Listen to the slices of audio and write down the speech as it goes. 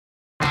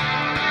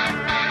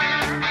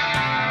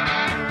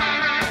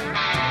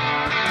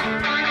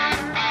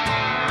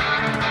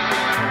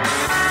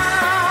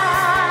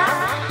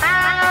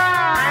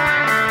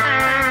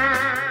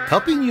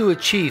Helping you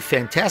achieve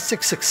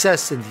fantastic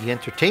success in the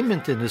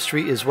entertainment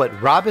industry is what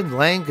Robinn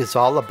Lange is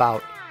all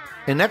about.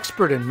 An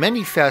expert in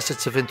many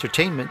facets of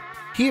entertainment,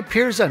 he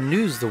appears on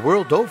news the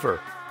world over.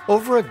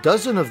 Over a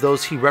dozen of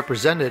those he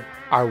represented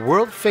are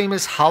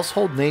world-famous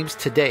household names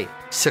today.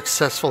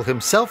 Successful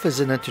himself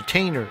as an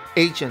entertainer,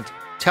 agent,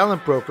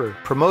 talent broker,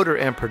 promoter,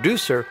 and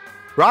producer,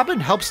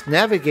 Robinn helps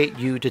navigate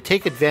you to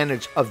take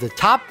advantage of the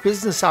top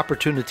business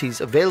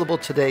opportunities available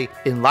today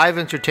in live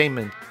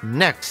entertainment.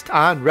 Next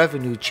on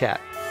Revenue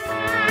Chat.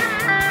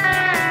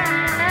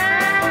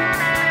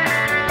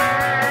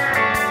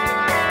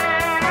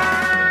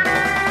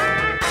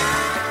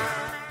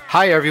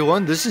 Hi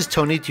everyone, this is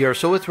Tony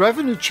D'Urso with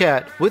Revenue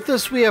Chat. With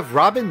us we have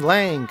Robinn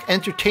Lange,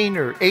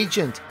 entertainer,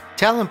 agent,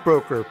 talent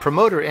broker,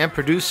 promoter, and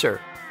producer.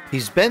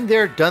 He's been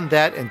there, done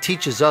that, and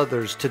teaches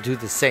others to do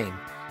the same.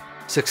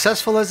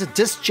 Successful as a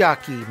disc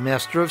jockey,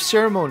 master of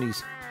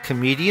ceremonies,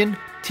 comedian,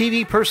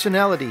 TV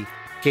personality,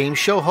 game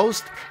show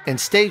host, and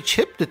stage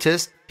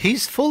hypnotist,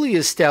 he's fully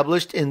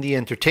established in the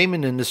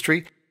entertainment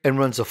industry and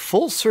runs a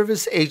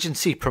full-service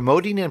agency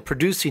promoting and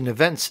producing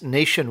events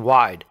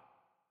nationwide.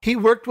 He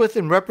worked with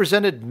and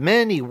represented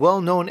many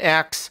well-known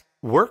acts,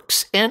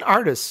 works, and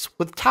artists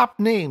with top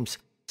names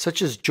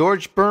such as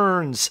George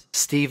Burns,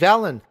 Steve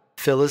Allen,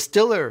 Phyllis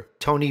Diller,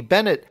 Tony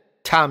Bennett,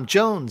 Tom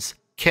Jones,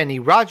 Kenny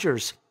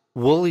Rogers,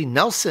 Willie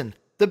Nelson,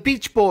 the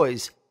Beach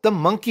Boys, the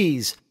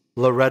Monkees,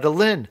 Loretta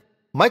Lynn,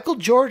 Michael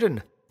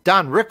Jordan,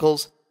 Don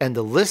Rickles, and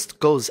the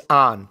list goes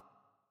on.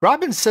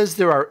 Robinn says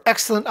there are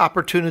excellent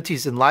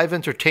opportunities in live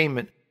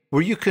entertainment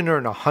where you can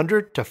earn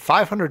 $100 to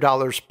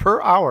 $500 per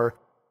hour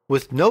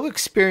with no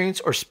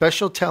experience or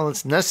special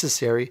talents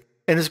necessary,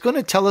 and is going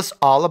to tell us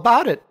all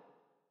about it.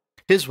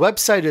 His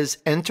website is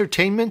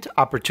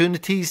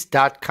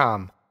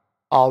entertainmentopportunities.com.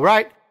 All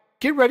right,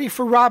 get ready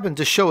for Robinn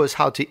to show us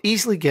how to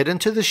easily get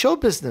into the show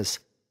business.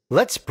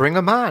 Let's bring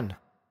him on.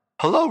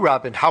 Hello,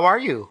 Robinn. How are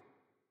you?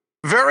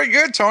 Very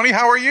good, Tony.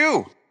 How are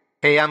you?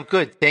 Hey, I'm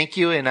good. Thank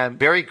you, and I'm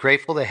very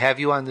grateful to have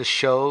you on the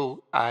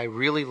show. I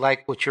really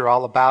like what you're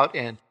all about,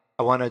 and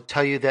I want to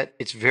tell you that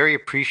it's very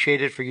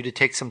appreciated for you to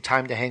take some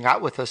time to hang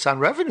out with us on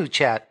Revenue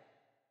Chat.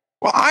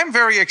 Well, I'm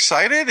very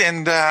excited,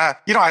 and,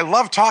 I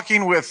love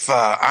talking with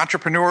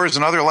entrepreneurs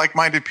and other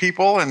like-minded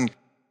people, and,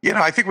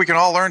 I think we can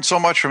all learn so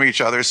much from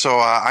each other, so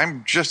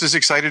I'm just as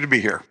excited to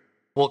be here.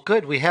 Well,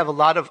 good. We have a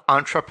lot of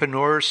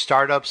entrepreneurs,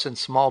 startups, and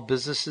small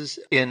businesses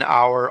in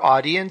our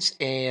audience,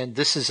 and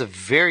this is a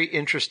very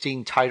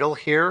interesting title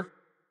here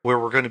where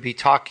we're going to be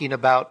talking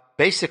about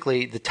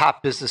basically the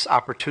top business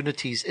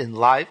opportunities in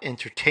live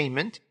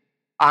entertainment.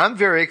 I'm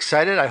very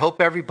excited. I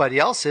hope everybody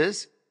else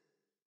is.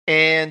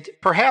 And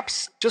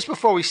perhaps just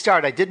before we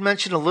start, I did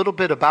mention a little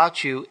bit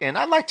about you, and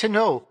I'd like to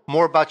know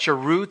more about your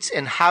roots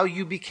and how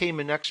you became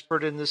an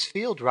expert in this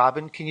field.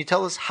 Robinn, can you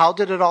tell us how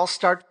did it all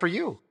start for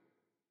you?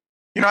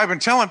 I've been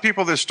telling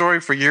people this story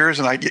for years,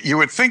 and you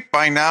would think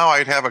by now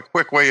I'd have a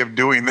quick way of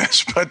doing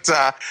this, but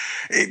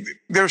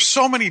there's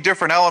so many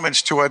different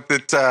elements to it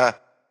that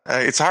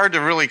it's hard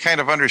to really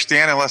kind of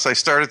understand unless I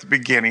start at the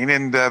beginning.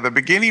 And the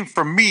beginning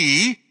for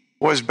me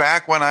was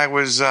back when I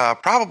was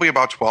probably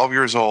about 12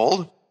 years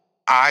old.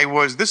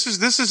 This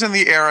is in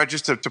the era,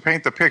 just to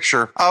paint the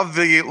picture, of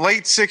the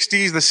late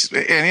 60s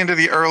and into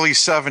the early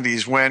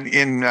 70s, when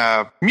in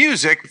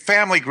music,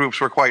 family groups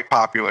were quite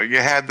popular. You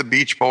had the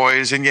Beach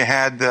Boys, and you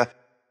had the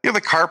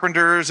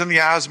Carpenters and the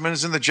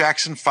Osmonds and the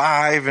Jackson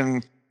 5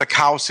 and the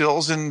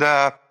Cowsills, and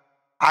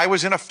I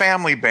was in a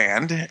family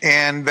band,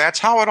 and that's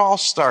how it all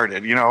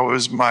started. It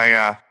was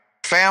my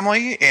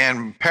family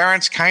and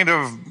parents kind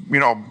of,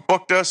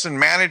 booked us and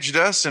managed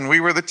us, and we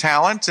were the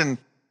talent, and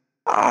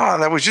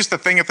that was just the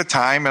thing at the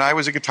time, and I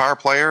was a guitar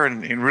player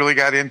and really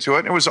got into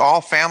it. It was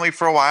all family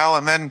for a while,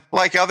 and then,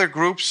 like other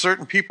groups,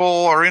 certain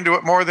people are into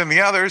it more than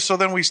the others, so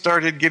then we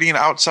started getting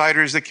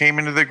outsiders that came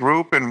into the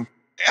group, and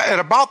at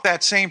about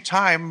that same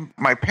time,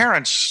 my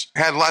parents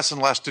had less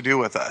and less to do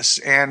with us,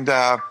 and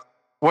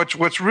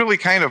what's really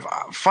kind of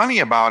funny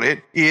about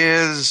it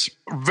is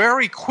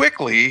very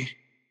quickly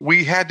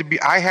we found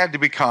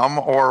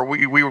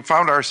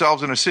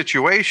ourselves in a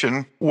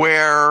situation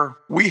where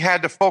we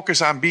had to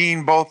focus on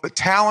being both the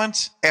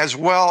talent as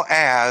well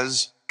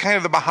as kind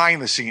of the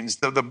behind the scenes,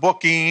 the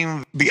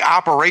booking, the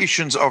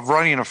operations of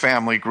running a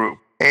family group.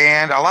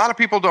 And a lot of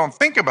people don't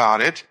think about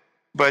it,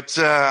 but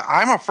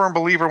I'm a firm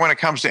believer when it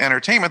comes to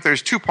entertainment,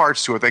 there's two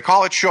parts to it. They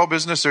call it show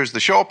business. There's the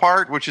show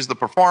part, which is the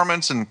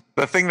performance and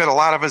the thing that a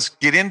lot of us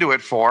get into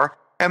it for.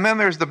 And then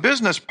there's the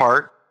business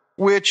part,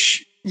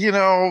 which,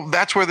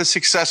 that's where the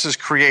success is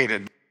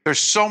created. There's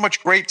so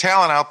much great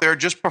talent out there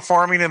just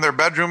performing in their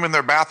bedroom, in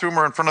their bathroom,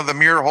 or in front of the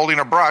mirror holding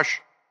a brush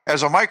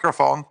as a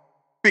microphone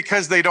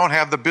because they don't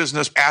have the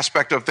business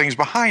aspect of things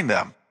behind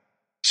them.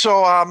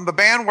 So the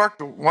band went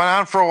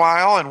on for a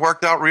while and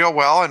worked out real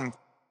well. And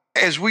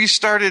as we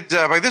started,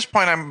 by this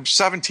point, I'm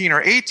 17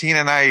 or 18,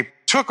 and I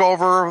took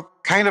over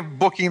kind of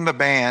booking the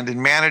band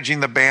and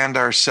managing the band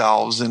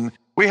ourselves. And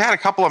we had a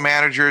couple of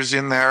managers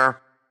in there,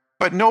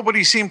 but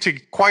nobody seemed to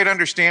quite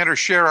understand or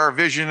share our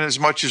vision as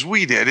much as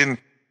we did. And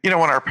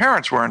when our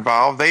parents were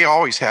involved, they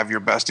always have your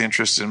best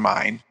interests in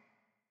mind.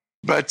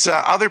 But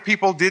other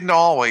people didn't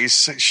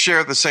always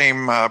share the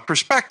same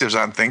perspectives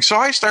on things. So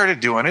I started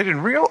doing it.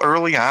 And real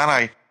early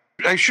on,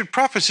 I should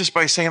preface this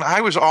by saying I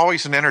was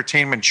always an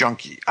entertainment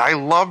junkie. I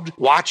loved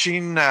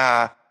watching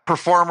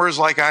performers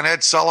like on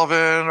Ed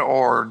Sullivan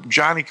or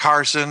Johnny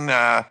Carson.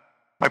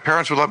 My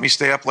parents would let me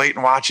stay up late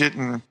and watch it.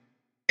 And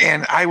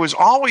I was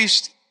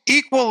always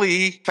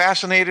equally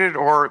fascinated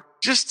or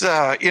just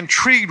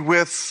intrigued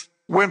with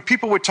when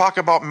people would talk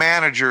about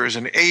managers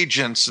and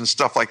agents and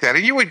stuff like that.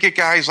 And you would get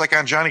guys like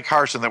on Johnny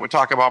Carson that would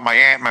talk about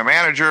my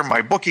manager,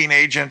 my booking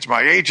agent,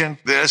 my agent,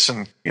 this.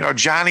 And,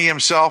 Johnny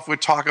himself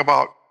would talk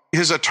about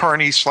his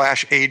attorney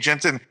 /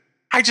 agent. And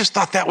I just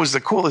thought that was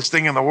the coolest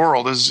thing in the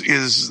world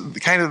is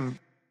kind of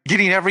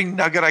getting every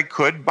nugget I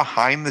could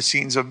behind the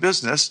scenes of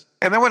business.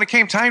 And then when it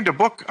came time to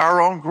book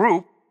our own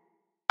group,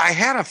 I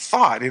had a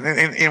thought.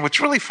 And what's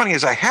really funny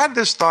is I had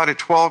this thought at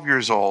 12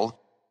 years old.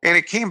 And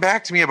it came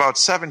back to me about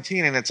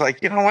 17, and it's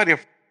like, you know what?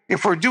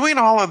 If we're doing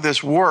all of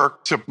this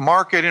work to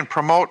market and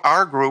promote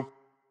our group,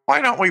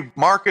 why don't we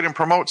market and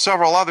promote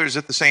several others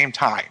at the same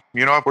time?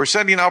 If we're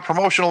sending out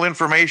promotional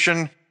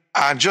information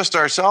on just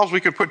ourselves, we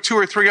could put 2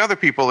 or 3 other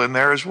people in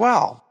there as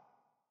well.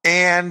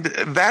 And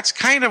that's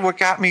kind of what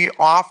got me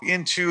off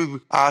into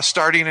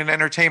starting an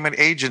entertainment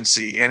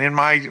agency. And in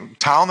my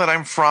town that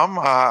I'm from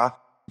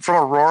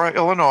Aurora,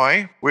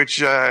 Illinois,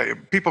 which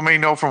people may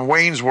know from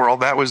Wayne's World.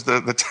 That was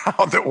the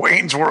town that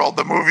Wayne's World,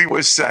 the movie,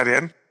 was set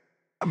in.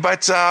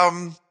 But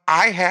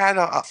I had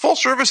a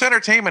full-service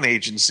entertainment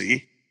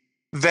agency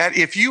that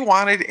if you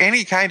wanted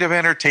any kind of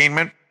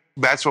entertainment,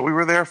 that's what we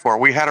were there for.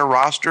 We had a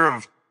roster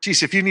of,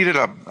 if you needed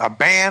a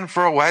band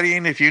for a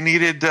wedding, if you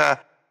needed a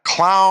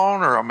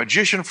clown or a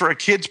magician for a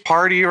kid's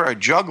party or a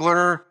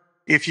juggler,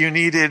 if you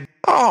needed,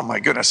 oh my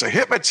goodness, a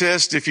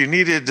hypnotist, if you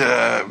needed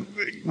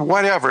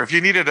whatever, if you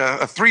needed a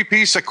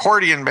 3-piece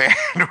accordion band,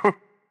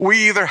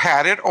 we either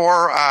had it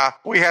or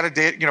we had a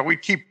date,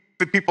 we'd keep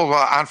the people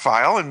on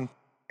file.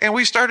 And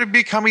we started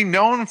becoming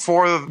known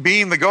for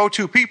being the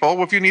go-to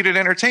people if you needed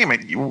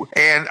entertainment.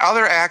 And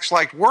other acts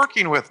liked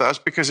working with us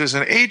because as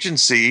an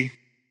agency,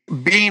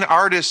 being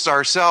artists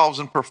ourselves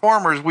and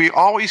performers, we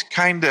always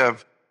kind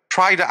of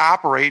try to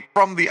operate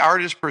from the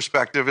artist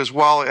perspective as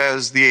well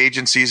as the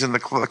agencies and the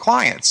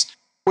clients,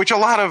 which a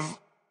lot of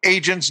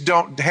agents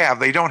don't have.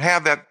 They don't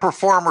have that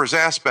performer's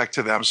aspect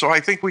to them. So I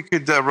think we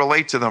could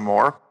relate to them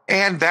more.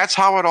 And that's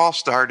how it all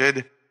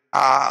started.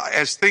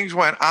 As things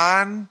went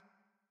on,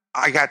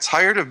 I got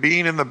tired of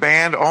being in the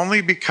band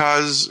only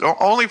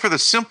for the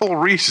simple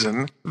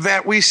reason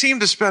that we seemed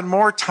to spend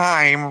more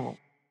time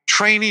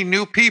training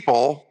new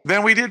people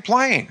than we did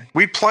playing.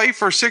 We'd play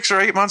for 6 or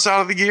 8 months out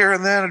of the year,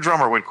 and then a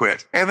drummer would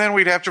quit. And then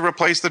we'd have to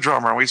replace the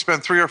drummer. And we'd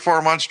spend 3 or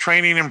 4 months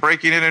training and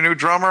breaking in a new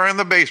drummer, and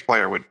the bass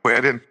player would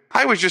quit. And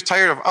I was just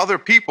tired of other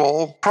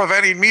people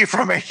preventing me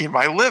from making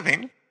my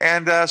living.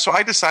 And so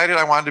I decided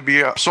I wanted to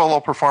be a solo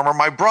performer.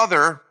 My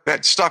brother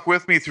that stuck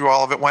with me through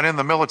all of it went in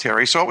the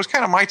military. So it was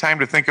kind of my time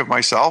to think of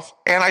myself.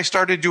 And I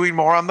started doing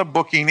more on the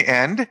booking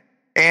end,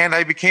 and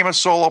I became a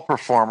solo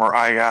performer.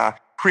 I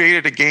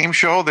created a game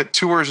show that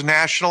tours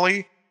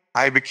nationally.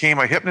 I became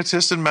a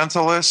hypnotist and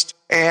mentalist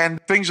and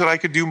things that I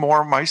could do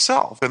more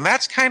myself. And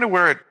that's kind of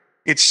where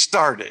it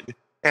started.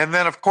 And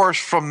then, of course,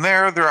 from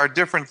there are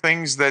different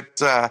things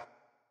that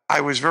I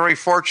was very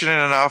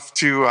fortunate enough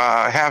to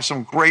have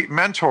some great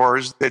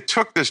mentors that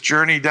took this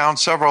journey down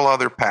several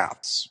other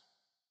paths.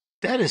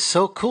 That is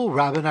so cool,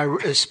 Robin. I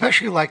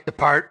especially like the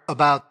part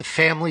about the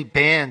family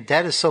band.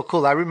 That is so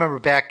cool. I remember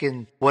back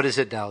in, what is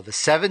it now, the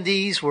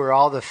 70s, where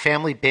all the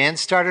family bands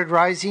started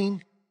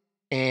rising.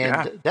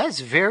 And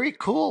that's very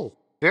cool.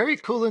 Very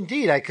cool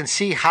indeed. I can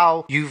see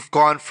how you've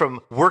gone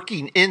from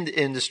working in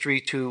the industry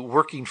to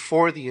working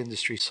for the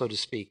industry, so to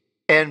speak.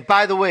 And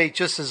by the way,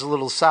 just as a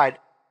little side,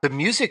 the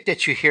music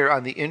that you hear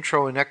on the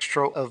intro and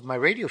extra of my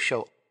radio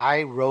show,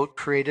 I wrote,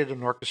 created,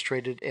 and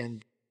orchestrated,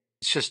 and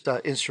it's just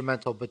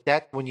instrumental, but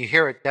that when you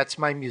hear it, that's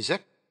my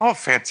music. Oh,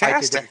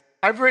 fantastic.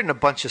 I've written a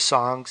bunch of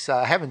songs.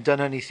 I haven't done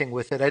anything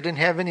with it. I didn't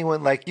have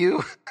anyone like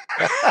you.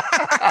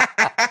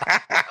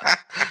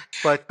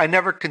 But I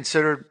never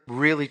considered,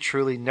 really,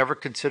 truly, never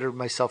considered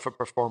myself a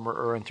performer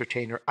or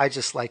entertainer. I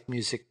just like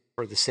music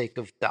for the sake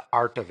of the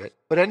art of it.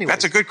 But anyway.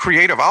 That's a good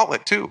creative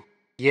outlet, too.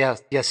 Yeah,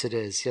 yes, it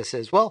is. Yes, it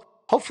is. Well,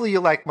 hopefully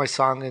you like my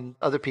song, and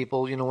other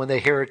people, when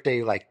they hear it,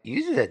 they like,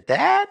 you did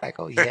that? I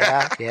go,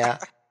 yeah, yeah.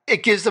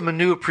 It gives them a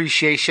new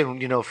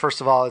appreciation. First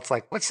of all, it's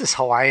like, what's this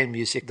Hawaiian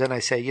music? Then I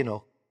say,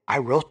 I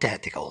wrote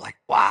that. They go like,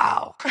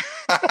 wow.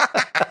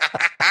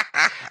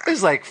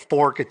 There's like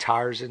 4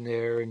 guitars in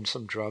there and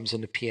some drums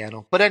and a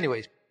piano. But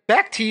anyways,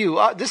 back to you.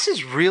 This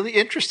is really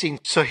interesting.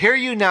 So here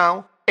you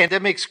now, and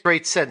that makes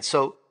great sense.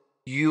 So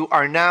you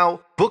are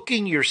now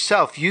booking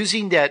yourself,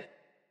 using that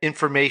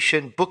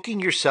information, booking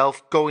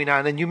yourself, going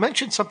on. And you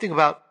mentioned something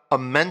about a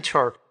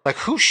mentor. Like,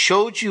 who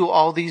showed you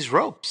all these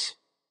ropes?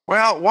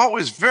 Well, what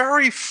was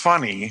very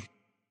funny,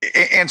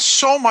 and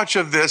so much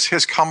of this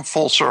has come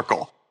full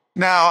circle.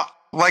 Now,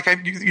 like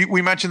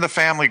we mentioned the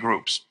family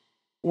groups.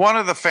 one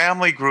of the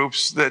family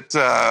groups that,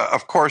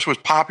 of course, was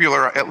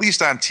popular, at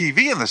least on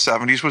TV in the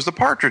 70s, was the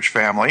Partridge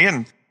Family.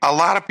 And a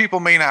lot of people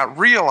may not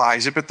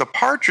realize it, but the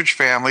Partridge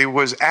Family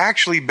was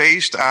actually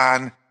based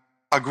on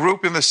a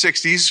group in the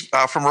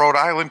 60s from Rhode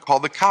Island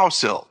called the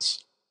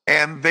Cowsills.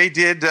 And they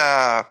did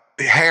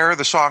Hair,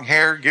 the song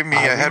Hair, Give Me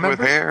a Head with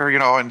Hair,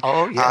 and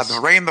The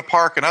Rain, the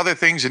Park, and other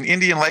things in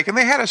Indian Lake. And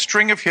they had a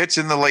string of hits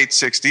in the late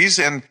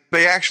 60s. And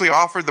they actually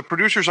the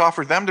producers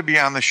offered them to be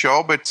on the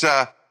show, but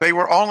they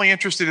were only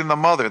interested in the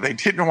mother. They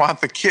didn't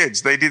want the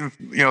kids. They didn't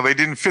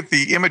fit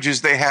the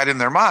images they had in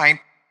their mind.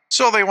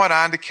 So they went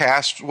on to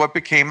cast what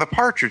became the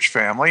Partridge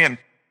Family. And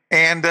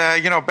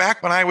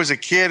back when I was a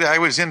kid, I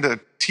was into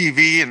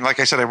TV. And like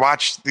I said, I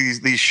watched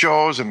these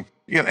shows and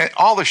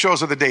all the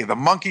shows of the day. The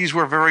Monkees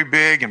were very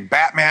big and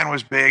Batman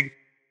was big.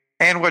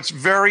 And what's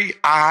very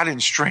odd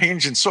and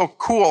strange and so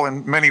cool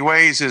in many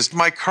ways is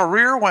my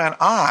career went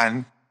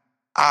on.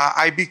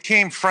 I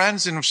became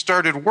friends and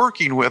started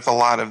working with a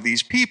lot of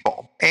these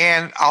people.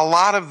 And a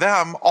lot of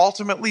them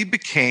ultimately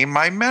became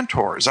my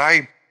mentors.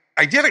 I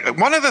did it.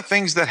 One of the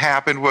things that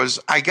happened was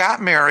I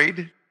got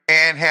married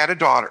and had a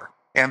daughter.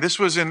 And this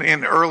was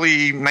in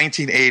early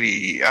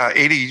 1980,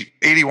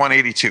 81,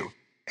 82.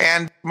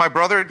 And my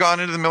brother had gone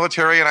into the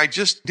military, and I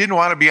just didn't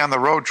want to be on the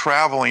road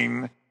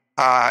traveling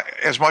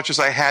as much as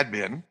I had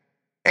been.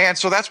 And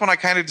so that's when I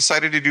kind of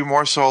decided to do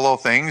more solo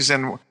things.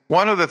 And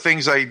one of the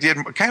things I did,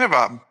 kind of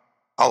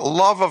a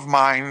love of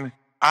mine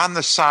on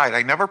the side,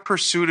 I never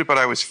pursued it, but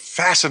I was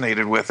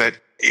fascinated with it.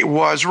 It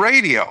was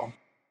radio.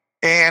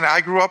 And I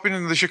grew up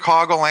in the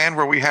Chicagoland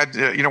where we had,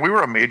 we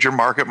were a major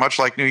market, much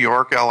like New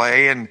York, LA.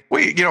 And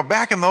we,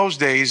 back in those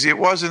days, it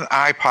wasn't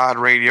iPod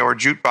radio or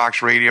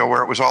jukebox radio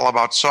where it was all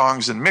about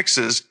songs and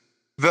mixes.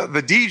 The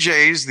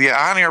DJs, the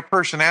on-air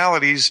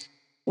personalities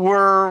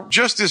were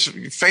just as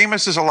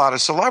famous as a lot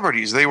of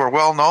celebrities. They were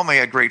well known. They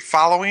had great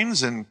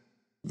followings and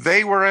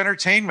they were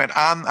entertainment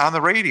on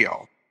the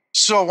radio.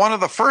 So one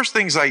of the first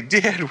things I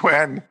did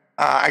when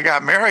I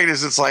got married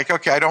is it's like,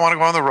 okay, I don't want to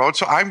go on the road,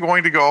 so I'm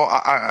going to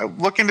go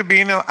look into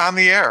being on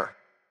the air.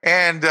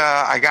 And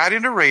I got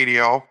into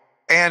radio,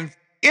 and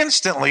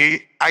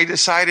instantly I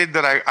decided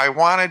that I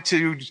wanted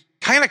to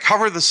kind of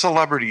cover the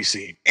celebrity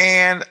scene.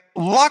 And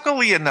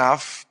luckily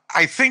enough,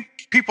 I think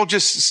people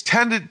just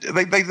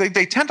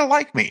they tend to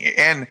like me.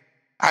 And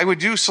I would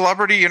do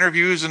celebrity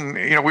interviews, and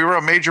we were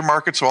a major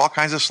market, so all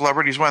kinds of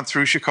celebrities went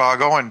through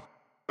Chicago, and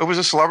it was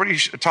a celebrity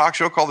talk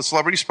show called the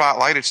Celebrity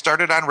Spotlight. It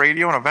started on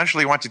radio and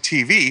eventually went to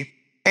TV.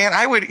 And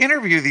I would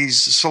interview these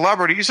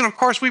celebrities. And of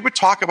course, we would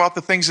talk about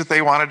the things that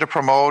they wanted to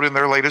promote in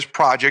their latest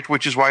project,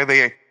 which is why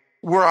they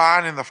were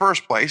on in the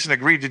first place and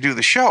agreed to do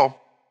the show.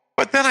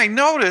 But then I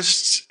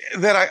noticed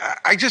that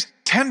I just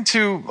tend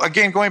to,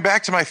 again, going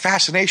back to my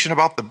fascination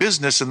about the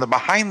business and the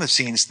behind the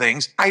scenes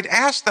things, I'd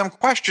ask them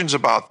questions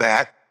about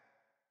that.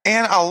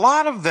 And a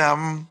lot of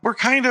them were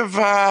kind of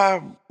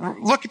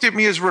looked at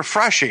me as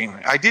refreshing.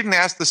 I didn't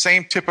ask the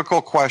same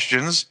typical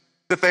questions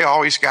that they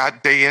always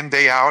got day in,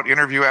 day out,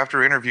 interview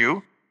after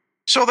interview.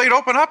 So they'd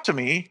open up to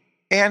me,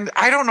 and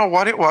I don't know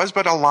what it was,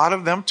 but a lot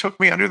of them took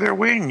me under their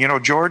wing.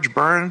 George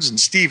Burns and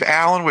Steve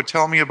Allen would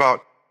tell me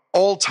about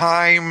old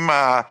time,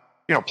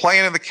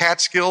 playing in the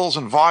Catskills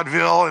and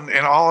vaudeville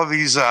and all of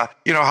these, how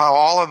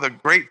all of the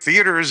great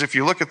theaters, if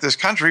you look at this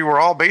country,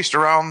 were all based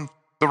around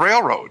the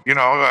railroad,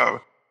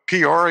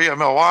 Peoria,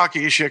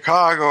 Milwaukee,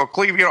 Chicago,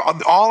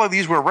 Cleveland, all of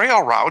these were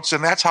rail routes,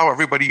 and that's how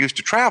everybody used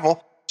to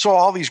travel. So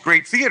all these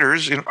great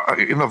theaters in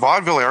the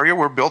vaudeville area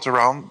were built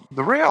around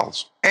the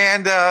rails.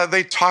 And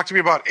they talked to me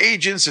about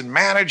agents and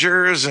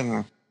managers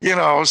and,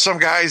 some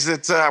guys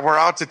that were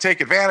out to take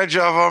advantage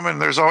of them,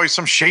 and there's always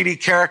some shady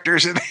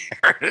characters in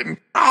there. And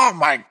oh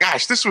my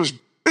gosh, this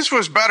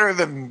was better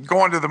than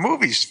going to the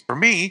movies for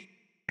me.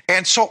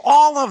 And so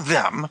all of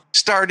them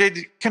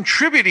started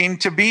contributing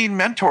to being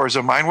mentors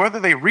of mine, whether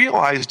they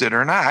realized it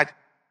or not.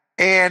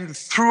 And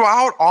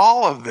throughout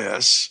all of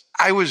this,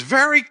 I was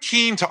very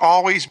keen to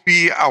always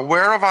be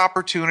aware of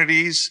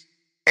opportunities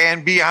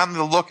and be on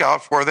the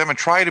lookout for them and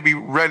try to be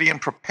ready and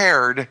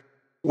prepared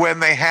when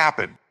they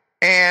happen.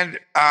 And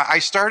I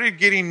started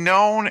getting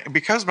known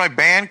because my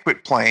band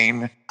quit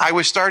playing. I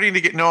was starting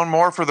to get known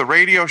more for the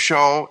radio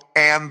show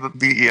and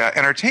the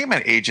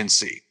entertainment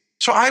agency.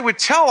 So I would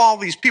tell all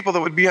these people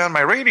that would be on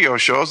my radio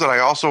shows that I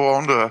also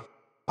owned a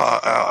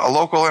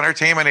local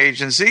entertainment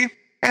agency.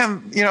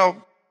 And,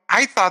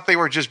 I thought they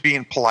were just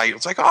being polite.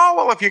 It's like, oh,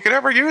 well, if you could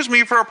ever use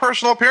me for a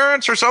personal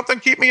appearance or something,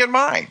 keep me in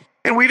mind.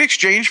 And we'd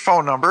exchange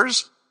phone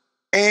numbers.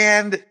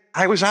 And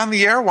I was on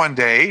the air one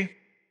day,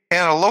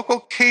 and a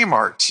local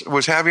Kmart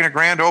was having a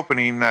grand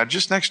opening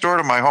just next door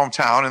to my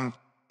hometown. And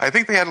I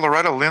think they had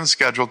Loretta Lynn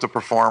scheduled to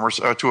perform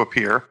or to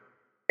appear.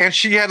 And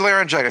she had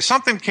laryngitis.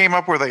 Something came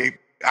up where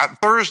on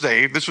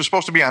Thursday, this was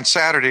supposed to be on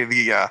Saturday,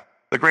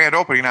 the grand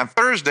opening. On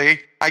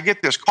Thursday, I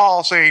get this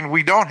call saying,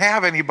 we don't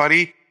have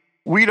anybody.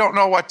 We don't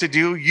know what to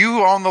do.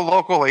 You own the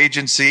local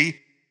agency.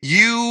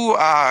 You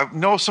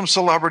know some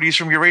celebrities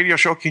from your radio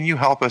show. Can you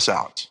help us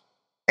out?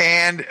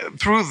 And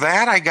through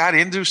that, I got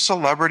into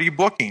celebrity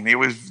booking. It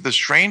was the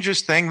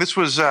strangest thing. This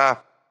was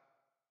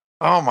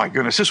Oh my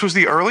goodness. This was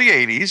the early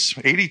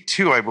 80s,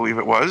 82, I believe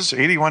it was,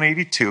 81,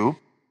 82.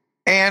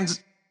 And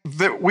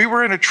we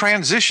were in a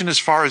transition as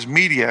far as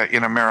media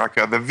in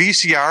America. The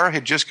VCR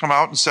had just come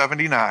out in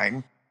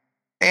 79.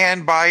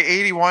 And by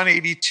 81,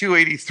 82,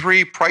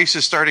 83,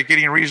 prices started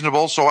getting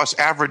reasonable, so us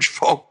average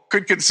folk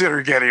could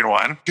consider getting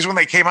one. Because when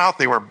they came out,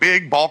 they were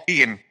big,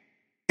 bulky, and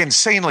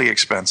insanely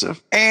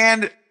expensive.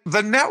 And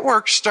the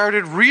network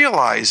started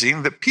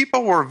realizing that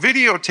people were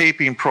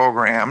videotaping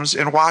programs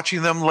and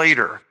watching them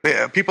later.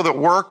 People that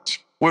worked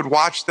would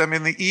watch them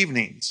in the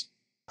evenings.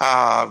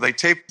 They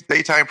taped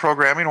daytime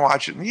programming and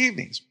watch it in the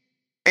evenings.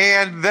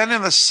 And then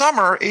in the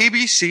summer,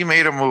 ABC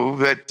made a move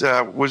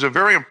that was a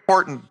very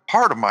important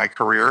part of my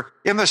career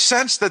in the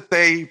sense that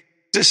they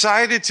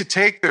decided to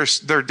take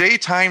their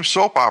daytime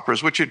soap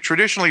operas, which had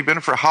traditionally been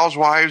for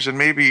housewives and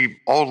maybe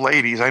old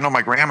ladies. I know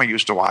my grandma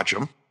used to watch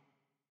them.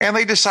 And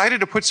they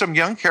decided to put some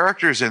young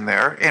characters in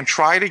there and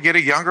try to get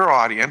a younger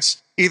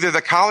audience, either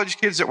the college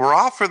kids that were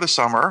off for the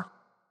summer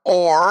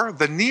or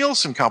the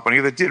Nielsen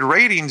company that did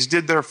ratings,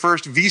 did their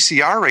first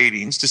VCR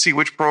ratings to see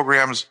which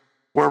programs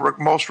were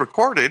most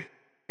recorded.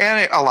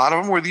 And a lot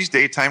of them were these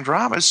daytime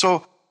dramas.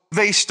 So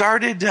they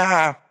started,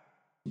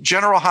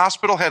 General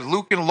Hospital had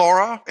Luke and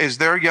Laura as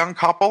their young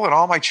couple, and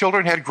all my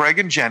children had Greg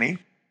and Jenny.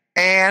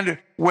 And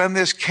when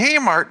this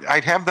Kmart,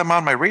 I'd have them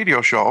on my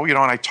radio show, and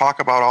I talk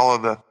about all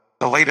of the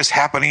latest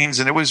happenings.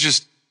 And it was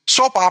just,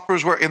 soap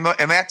operas were in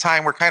that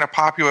time were kind of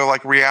popular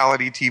like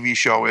reality TV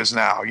show is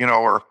now,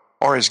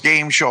 or as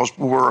game shows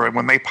were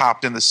when they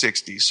popped in the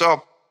 60s.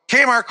 So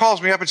Kmart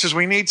calls me up and says,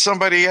 we need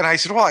somebody. And I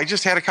said, well, I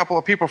just had a couple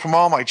of people from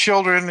all my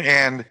children,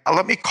 and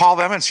let me call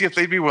them and see if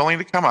they'd be willing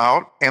to come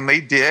out. And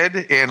they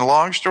did. And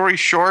long story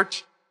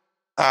short,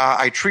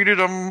 I treated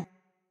them,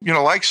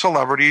 like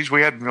celebrities.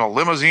 We had,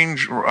 limousine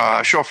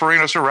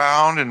chauffeuring us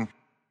around. And,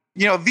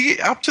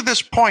 up to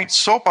this point,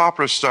 soap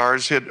opera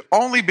stars had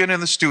only been in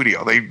the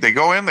studio. They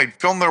go in, they'd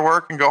film their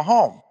work and go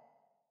home.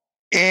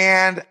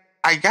 And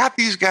I got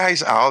these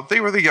guys out. They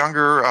were the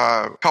younger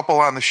couple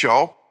on the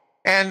show.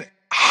 And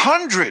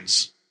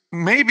hundreds,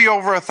 maybe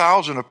over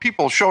 1,000 of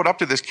people showed up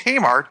to this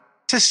Kmart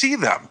to see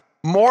them.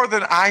 More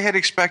than I had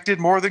expected,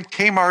 more than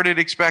Kmart had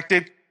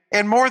expected,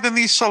 and more than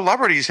these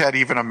celebrities had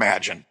even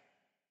imagined.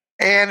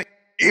 And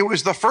it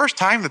was the first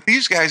time that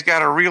these guys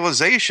got a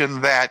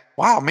realization that,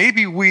 wow,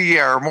 maybe we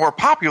are more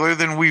popular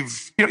than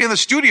we've, in the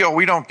studio,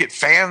 we don't get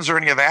fans or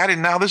any of that.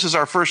 And now this is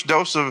our first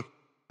dose of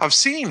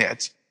seeing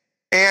it.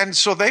 And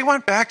so they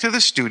went back to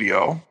the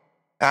studio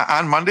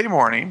on Monday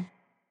morning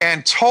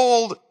and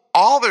told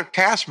all their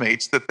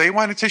castmates that they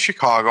went into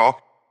Chicago.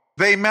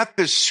 They met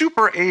this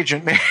super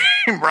agent named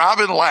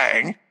Robinn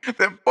Lange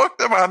that booked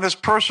them on this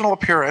personal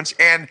appearance,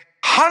 and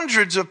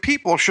hundreds of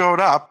people showed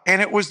up,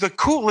 and it was the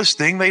coolest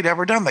thing they'd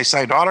ever done. They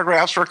signed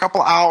autographs for a couple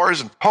of hours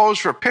and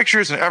posed for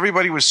pictures, and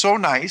everybody was so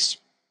nice.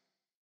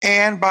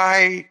 And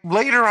by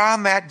later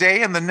on that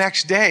day and the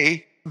next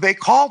day, they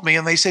called me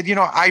and they said,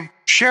 I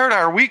shared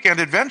our weekend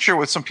adventure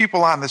with some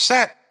people on the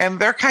set, and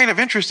they're kind of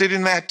interested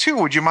in that too.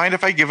 Would you mind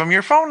if I give them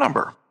your phone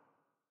number?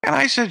 And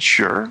I said,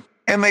 sure.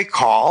 And they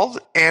called,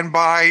 and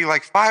by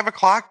like 5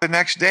 o'clock the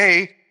next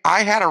day,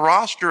 I had a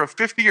roster of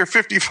 50 or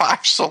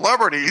 55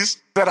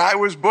 celebrities that I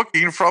was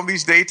booking from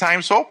these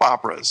daytime soap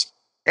operas.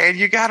 And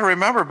you got to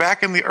remember,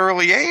 back in the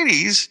early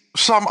 80s,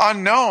 some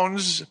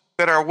unknowns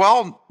that are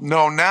well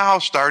known now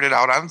started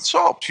out on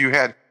soaps. You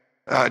had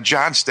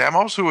John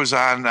Stamos, who was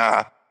on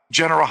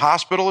General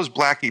Hospital as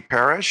Blackie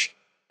Parrish.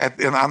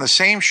 And on the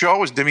same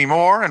show as Demi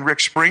Moore and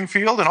Rick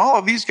Springfield. And all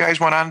of these guys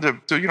went on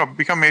to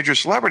become major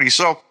celebrities.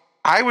 So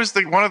I was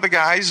one of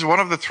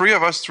the three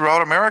of us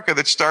throughout America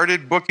that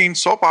started booking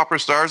soap opera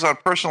stars on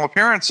personal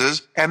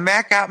appearances. And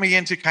that got me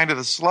into kind of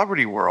the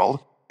celebrity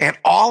world. And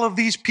all of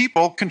these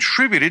people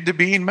contributed to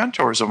being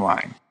mentors of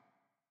mine.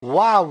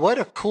 Wow, what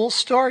a cool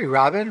story,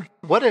 Robin.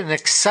 What an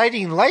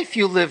exciting life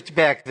you lived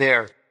back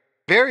there.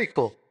 Very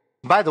cool.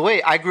 By the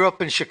way, I grew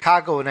up in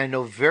Chicago, and I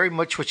know very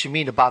much what you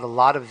mean about a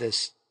lot of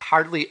this.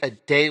 Hardly a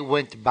day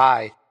went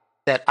by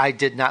that I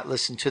did not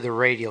listen to the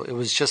radio. It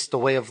was just the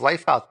way of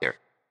life out there.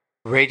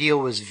 Radio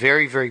was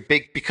very, very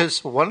big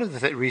because one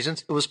of the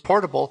reasons it was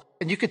portable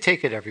and you could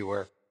take it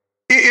everywhere.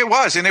 It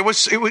was, and it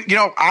was.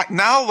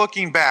 Now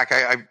looking back,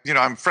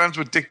 I'm friends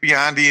with Dick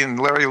Biondi and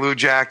Larry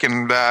Lujak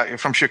and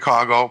from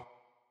Chicago,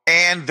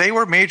 and they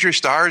were major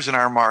stars in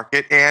our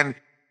market, and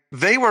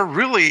they were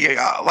really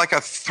like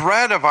a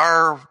thread of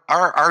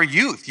our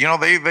youth.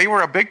 They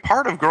were a big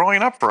part of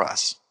growing up for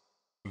us.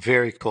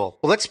 Very cool.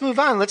 Well, let's move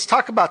on. Let's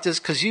talk about this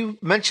because you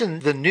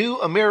mentioned the new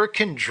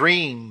American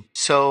dream.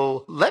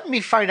 So let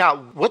me find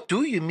out, what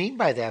do you mean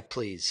by that,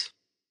 please?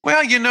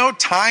 Well,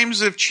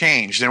 times have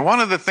changed. And one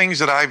of the things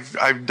that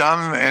I've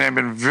done, and I've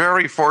been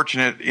very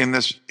fortunate in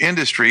this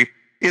industry,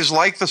 is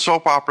like the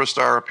soap opera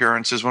star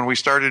appearances. When we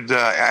started,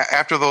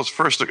 after those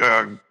first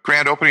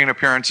grand opening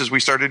appearances, we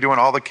started doing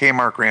all the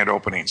Kmart grand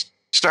openings.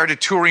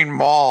 Started touring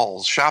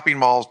malls. Shopping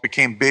malls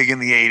became big in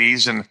the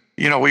 80s. And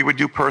we would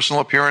do personal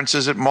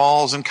appearances at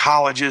malls and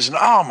colleges, and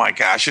oh my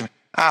gosh. And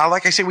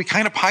like I say, we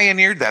kind of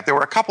pioneered that. There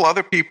were a couple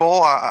other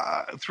people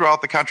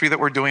throughout the country that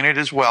were doing it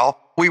as well.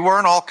 We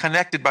weren't all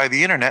connected by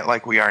the internet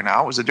like we are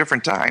now. It was a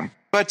different time.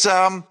 But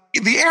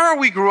the era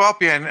we grew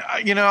up in,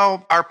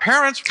 our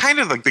parents, kind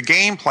of the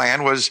game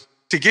plan was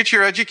to get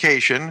your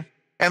education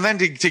and then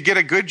to get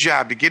a good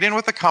job, to get in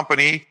with a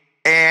company.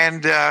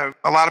 And a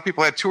lot of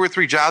people had 2 or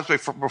 3 jobs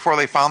before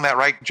they found that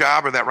right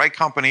job or that right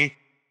company.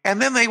 And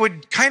then they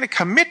would kind of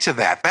commit to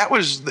that. That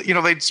was,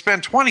 they'd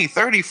spend 20,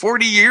 30,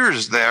 40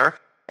 years there.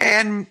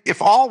 And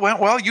if all went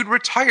well, you'd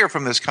retire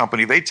from this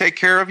company. They'd take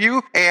care of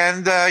you,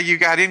 and you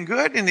got in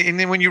good. And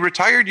then when you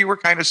retired, you were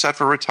kind of set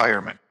for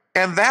retirement.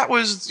 And that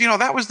was the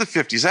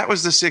 50s. That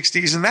was the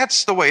 60s. And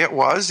that's the way it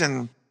was.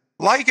 And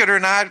like it or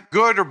not,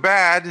 good or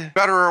bad,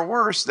 better or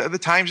worse, the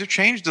times have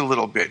changed a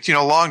little bit.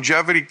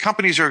 Longevity,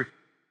 companies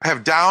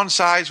have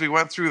downsized. We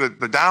went through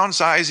the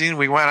downsizing.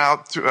 We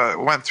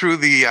went through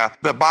the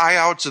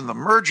buyouts and the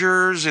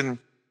mergers, and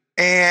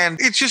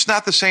it's just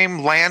not the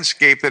same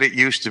landscape that it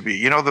used to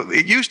be.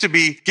 It used to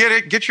be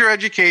get your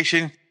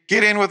education,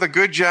 get in with a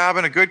good job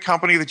and a good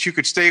company that you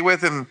could stay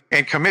with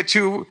and commit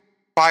to,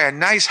 buy a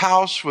nice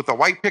house with a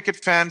white picket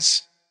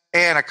fence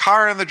and a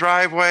car in the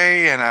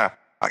driveway and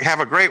have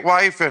a great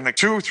wife and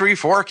 2, 3,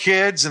 4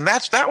 kids. And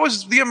that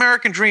was the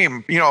American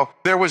dream.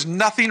 There was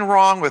nothing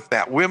wrong with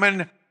that.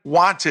 Women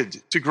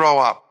wanted to grow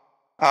up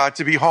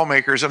to be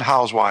homemakers and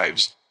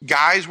housewives.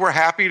 Guys were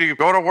happy to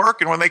go to work,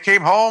 and when they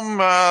came home,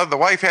 the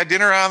wife had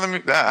dinner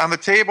on the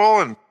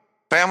table, and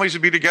families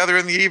would be together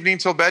in the evening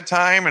till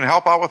bedtime and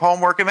help out with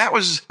homework. And that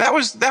was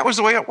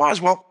the way it was.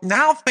 Well,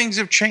 now things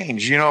have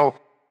changed.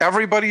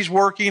 Everybody's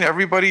working.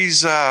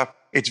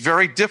 It's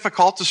very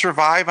difficult to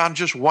survive on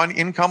just one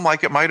income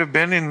like it might have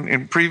been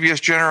in previous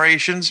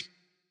generations.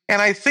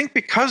 And I think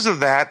because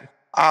of that,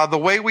 the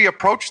way we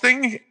approach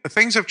things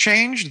have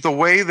changed. The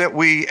way that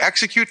we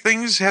execute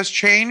things has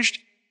changed.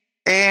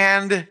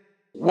 And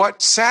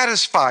what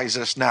satisfies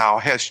us now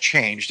has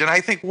changed. And I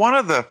think one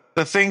of the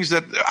things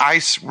that I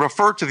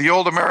refer to the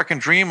old American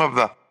dream of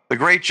the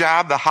great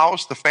job, the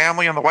house, the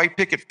family, and the white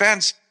picket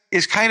fence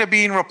is kind of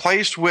being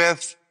replaced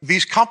with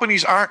these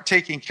companies aren't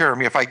taking care of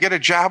me. If I get a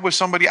job with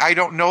somebody, I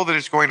don't know that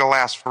it's going to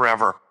last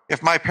forever.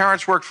 If my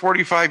parents worked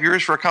 45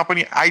 years for a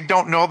company, I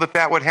don't know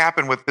that would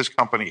happen with this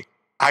company.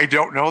 I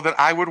don't know that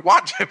I would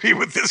want to be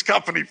with this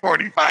company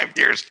 45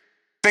 years.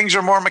 Things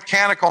are more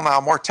mechanical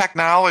now, more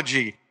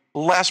technology,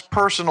 less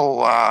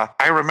personal.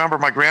 I remember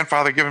my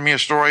grandfather giving me a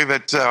story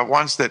that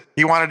once that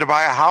he wanted to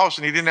buy a house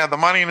and he didn't have the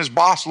money, and his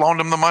boss loaned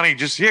him the money.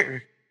 Just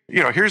here,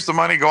 here's the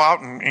money, go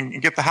out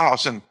and get the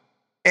house. And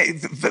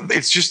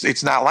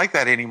it's not like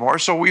that anymore.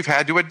 So we've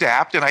had to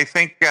adapt. And I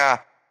think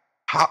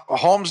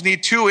homes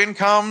need 2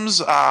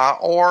 incomes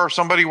or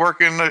somebody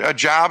working a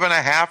job and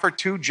a half or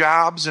 2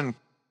 jobs. And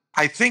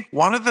I think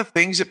one of the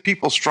things that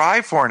people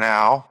strive for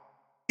now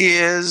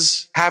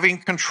is having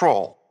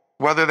control,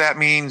 whether that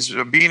means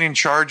being in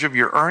charge of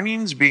your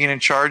earnings, being in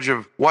charge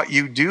of what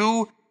you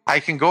do. I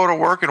can go to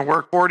work and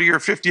work 40 or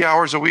 50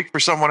 hours a week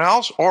for someone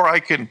else, or I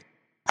can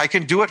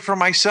do it for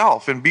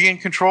myself and be in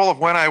control of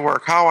when I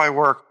work, how I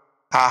work,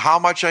 how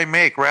much I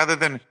make, rather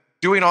than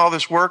doing all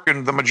this work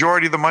and the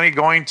majority of the money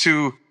going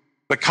to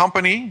the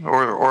company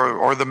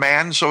or the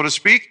man, so to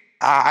speak.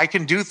 I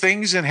can do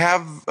things and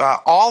have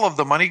all of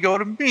the money go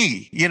to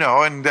me,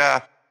 and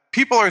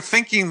people are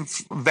thinking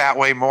that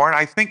way more. And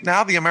I think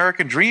now the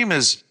American dream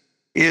is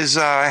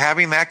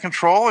having that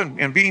control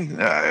and being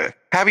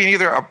having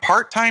either a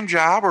part-time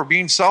job or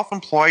being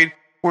self-employed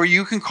where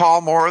you can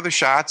call more of the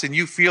shots and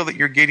you feel that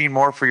you're getting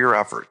more for your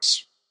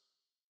efforts.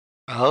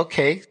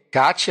 Okay,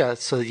 gotcha.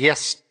 So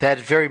yes, that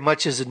very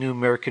much is a new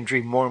American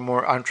dream. More and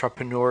more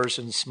entrepreneurs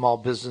and small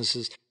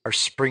businesses are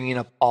springing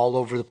up all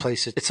over the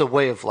place. It's a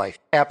way of life.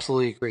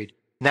 Absolutely agreed.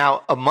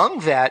 Now,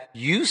 among that,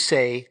 you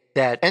say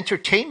that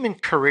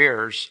entertainment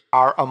careers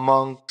are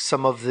among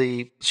some of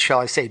the, shall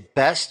I say,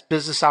 best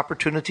business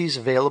opportunities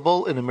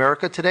available in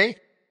America today.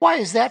 Why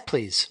is that,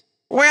 please?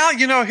 Well,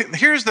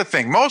 here's the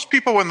thing. Most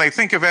people, when they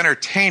think of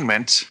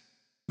entertainment,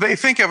 they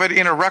think of it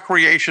in a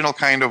recreational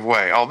kind of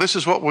way. Oh, this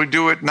is what we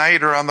do at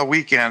night or on the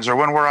weekends or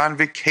when we're on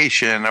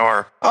vacation,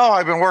 or, oh,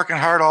 I've been working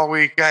hard all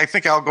week. I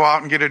think I'll go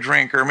out and get a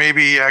drink, or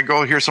maybe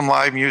go hear some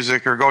live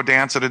music or go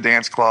dance at a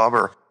dance club,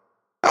 or,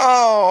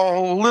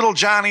 oh, little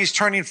Johnny's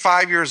turning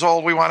 5 years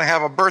old. We want to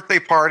have a birthday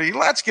party.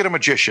 Let's get a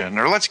magician,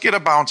 or let's get a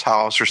bounce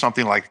house or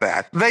something like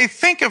that. They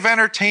think of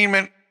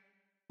entertainment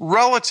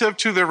relative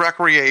to their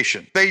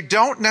recreation. They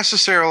don't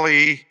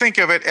necessarily think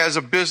of it as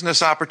a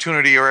business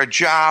opportunity or a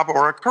job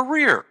or a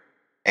career.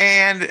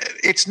 And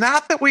it's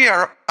not that we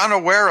are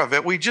unaware of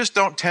it. We just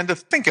don't tend to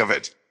think of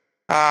it.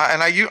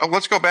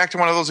 Let's go back to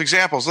one of those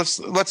examples.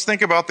 Let's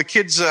think about the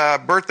kid's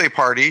birthday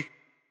party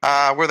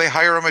where they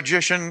hire a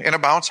magician in a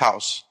bounce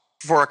house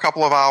for a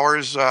couple of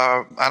hours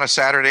on a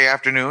Saturday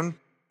afternoon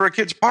for a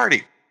kid's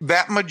party.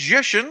 That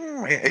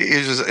magician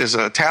is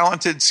a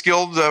talented,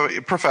 skilled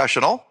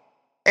professional.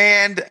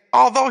 And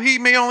although he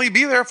may only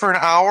be there for an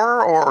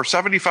hour or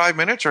 75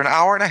 minutes or an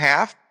hour and a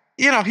half,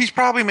 he's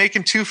probably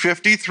making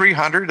 $250,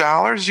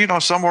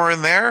 $300, somewhere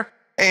in there.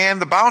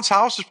 And the bounce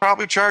house is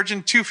probably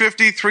charging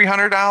 $250,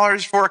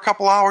 $300 for a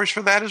couple hours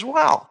for that as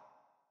well.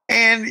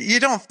 And you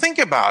don't think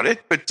about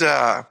it, but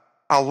a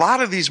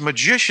lot of these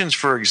magicians,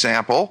 for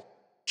example,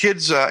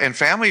 kids and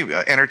family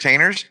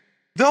entertainers,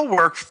 they'll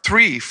work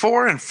 3,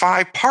 4, and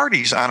 5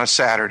 parties on a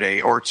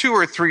Saturday, or 2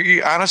 or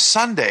 3 on a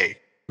Sunday,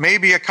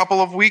 maybe a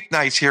couple of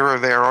weeknights here or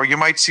there, or you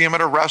might see them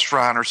at a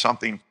restaurant or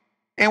something.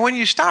 And when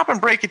you stop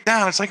and break it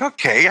down, it's like,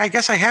 okay, I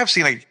guess I have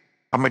seen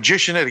a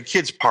magician at a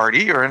kid's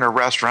party or in a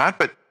restaurant,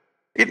 but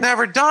it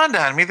never dawned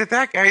on me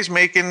that guy's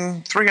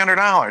making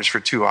 $300 for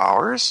 2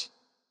 hours.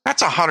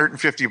 That's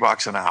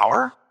 $150 an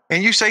hour.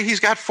 And you say he's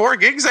got 4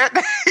 gigs that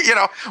day.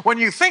 When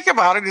you think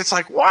about it, it's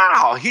like,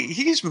 wow,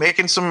 he's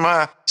making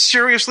some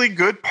seriously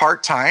good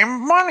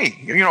part-time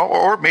money,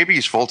 or maybe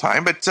he's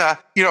full-time. But,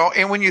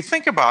 and when you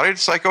think about it,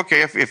 it's like,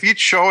 okay, if each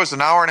show is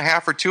an hour and a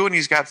half or 2 and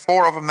he's got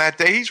 4 of them that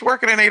day, he's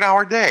working an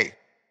 8-hour day.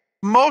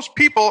 Most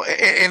people,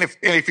 and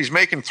if he's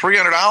making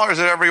 $300 at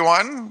every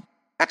one,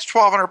 that's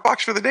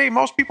 $1,200 for the day.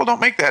 Most people don't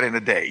make that in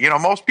a day.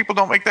 Most people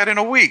don't make that in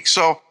a week.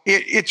 So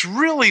it's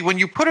really, when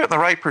you put it in the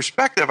right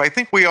perspective, I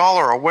think we all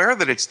are aware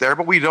that it's there,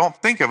 but we don't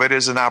think of it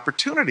as an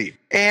opportunity.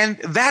 And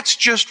that's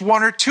just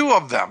 1 or 2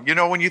 of them.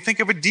 When you think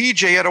of a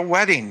DJ at a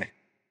wedding,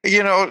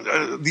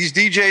 these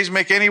DJs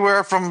make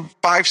anywhere from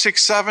 $500,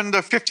 $600, $700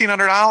 to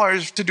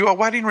 $1,500 to do a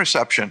wedding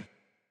reception.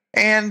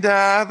 And,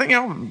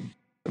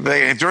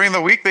 during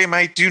the week, they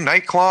might do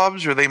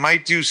nightclubs, or they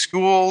might do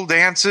school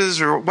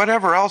dances, or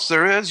whatever else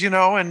there is,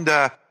 and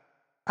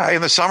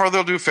in the summer,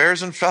 they'll do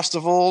fairs and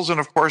festivals, and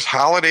of course,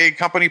 holiday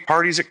company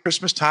parties at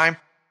Christmas time.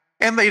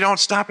 And they don't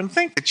stop and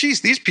think that,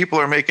 geez, these people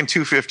are making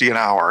 $250 an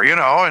hour,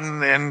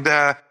 and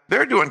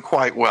they're doing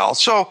quite well.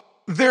 So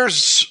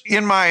there's,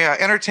 in my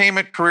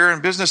entertainment career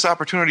and business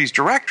opportunities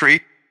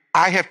directory,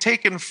 I have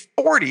taken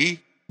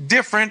 40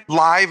 different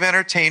live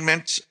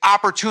entertainment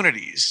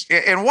opportunities.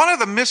 And one of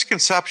the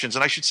misconceptions,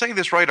 and I should say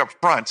this right up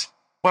front,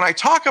 when I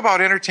talk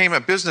about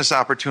entertainment business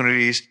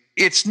opportunities,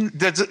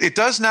 it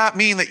does not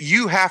mean that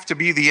you have to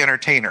be the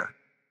entertainer.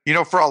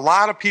 For a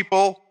lot of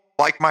people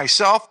like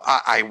myself,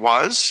 I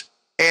was,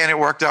 and it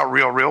worked out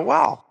real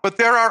well. But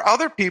there are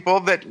other people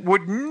that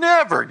would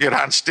never get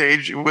on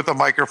stage with a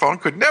microphone,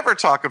 could never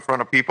talk in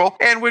front of people,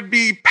 and would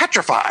be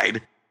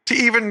petrified to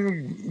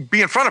even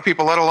be in front of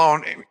people, let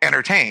alone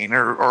entertain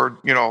or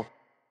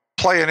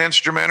play an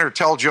instrument or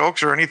tell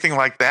jokes or anything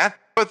like that.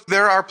 But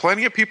there are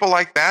plenty of people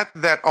like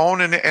that own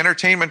an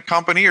entertainment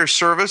company or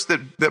service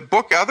that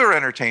book other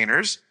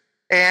entertainers,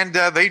 and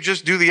they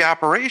just do the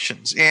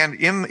operations. And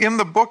in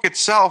the book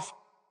itself,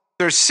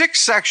 there's 6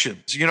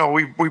 sections.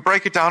 We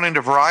break it down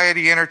into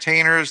variety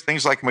entertainers,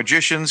 things like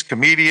magicians,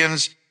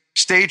 comedians,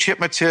 stage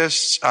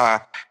hypnotists,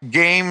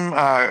 game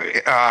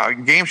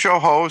show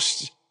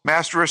hosts,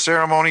 master of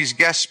ceremonies,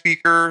 guest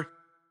speaker.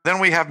 Then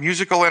we have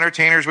musical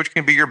entertainers, which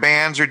can be your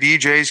bands or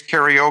DJs,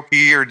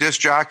 karaoke or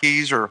disc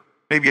jockeys, or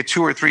maybe a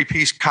 2 or 3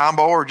 piece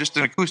combo, or just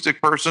an acoustic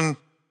person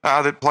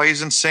that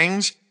plays and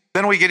sings.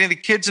 Then we get into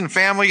kids and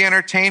family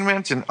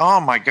entertainment. And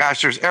oh my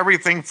gosh, there's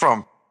everything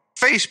from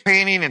face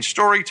painting and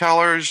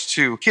storytellers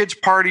to kids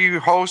party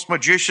hosts,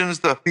 magicians,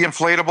 the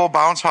inflatable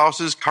bounce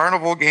houses,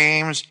 carnival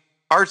games,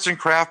 arts and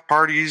craft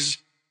parties.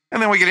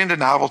 And then we get into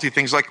novelty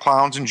things like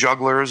clowns and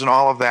jugglers and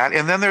all of that.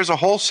 And then there's a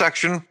whole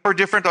section for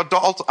different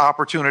adult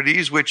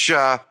opportunities, which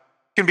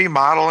can be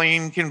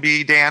modeling, can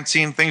be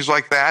dancing, things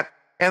like that.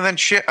 And then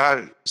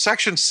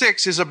section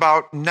 6 is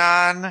about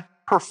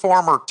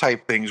non-performer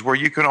type things, where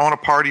you can own a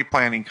party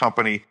planning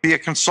company, be a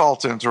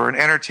consultant or an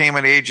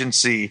entertainment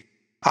agency,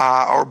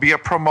 or be a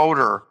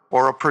promoter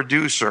or a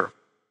producer.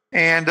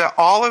 And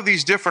all of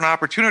these different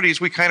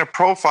opportunities we kind of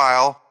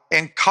profile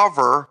and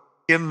cover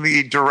in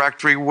the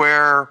directory,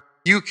 where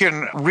you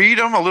can read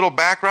them, a little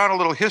background, a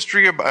little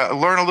history,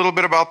 learn a little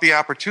bit about the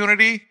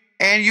opportunity,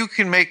 and you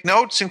can make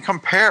notes and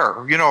compare.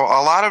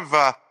 A lot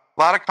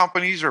of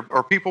companies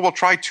or people will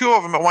try 2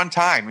 of them at one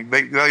time.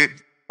 A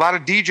lot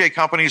of DJ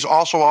companies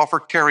also offer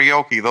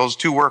karaoke. Those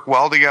 2 work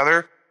well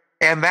together.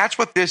 And that's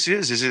what this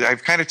is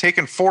I've kind of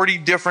taken 40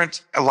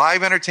 different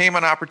live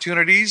entertainment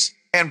opportunities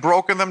and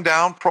broken them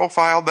down,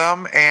 profiled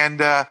them, and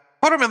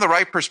put them in the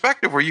right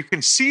perspective where you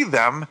can see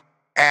them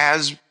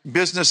as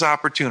business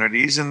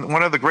opportunities. And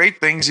one of the great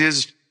things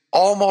is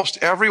almost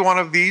every one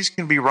of these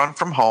can be run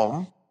from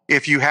home.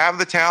 If you have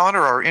the talent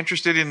or are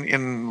interested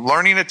in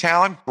learning a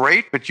talent,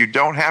 great, but you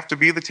don't have to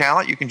be the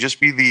talent. You can just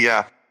be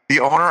the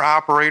owner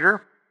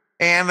operator.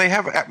 And they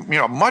have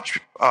much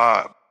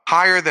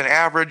higher than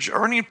average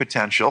earning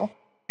potential.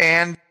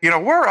 And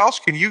where else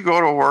can you go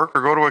to work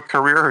or go to a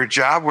career or a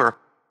job where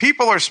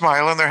people are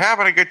smiling, they're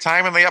having a good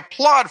time, and they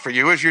applaud for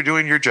you as you're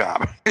doing your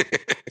job?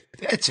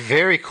 It's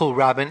very cool,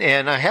 Robin.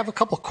 And I have a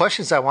couple of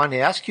questions I wanted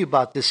to ask you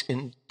about this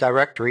in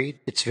directory.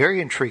 It's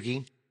very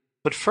intriguing.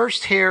 But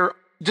first here,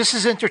 this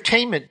is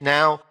entertainment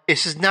now.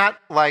 This is not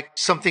like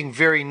something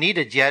very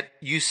needed yet.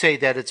 You say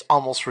that it's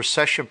almost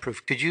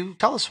recession-proof. Could you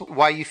tell us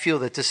why you feel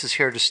that this is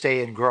here to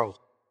stay and grow?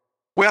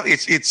 Well,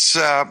 it's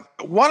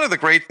one of the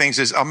great things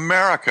is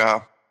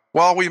America,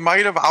 while we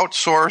might have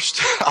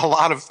outsourced a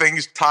lot of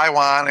things,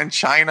 Taiwan and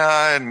China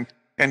and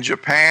and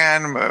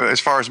Japan as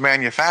far as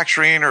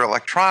manufacturing or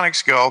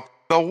electronics go.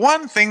 The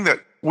one thing that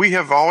we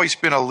have always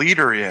been a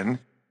leader in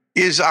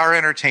is our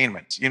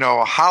entertainment. You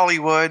know,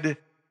 Hollywood,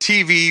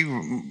 TV,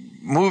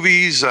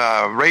 movies,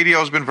 radio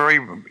has been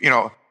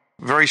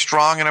very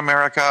strong in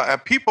America.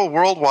 People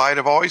worldwide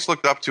have always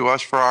looked up to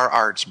us for our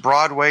arts.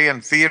 Broadway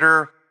and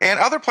theater, and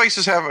other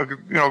places have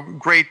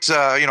great.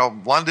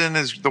 London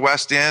is the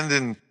West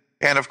End,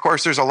 and of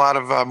course there's a lot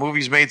of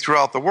movies made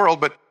throughout the world.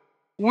 But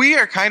we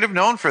are kind of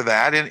known for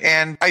that,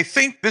 and I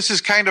think this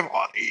is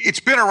it's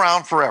been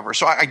around forever.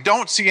 So I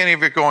don't see any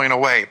of it going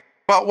away.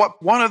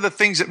 But one of the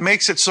things that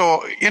makes it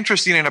so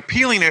interesting and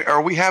appealing are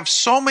we have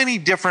so many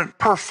different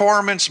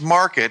performance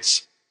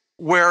markets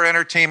where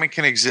entertainment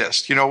can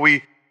exist. You know,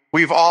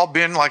 we've all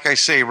been, like I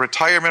say,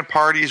 retirement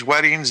parties,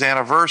 weddings,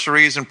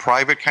 anniversaries, and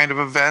private kind of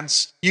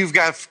events. You've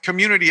got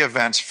community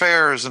events,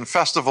 fairs and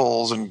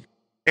festivals and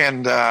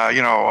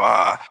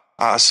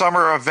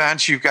summer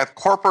events. You've got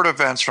corporate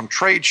events from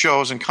trade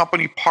shows and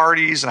company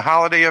parties and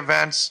holiday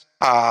events.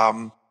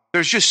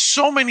 There's just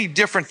so many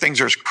different things.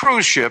 There's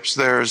cruise ships,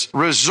 there's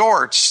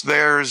resorts,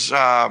 there's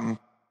the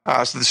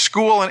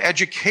school and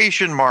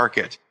education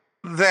market,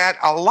 that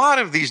a lot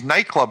of these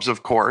nightclubs,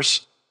 of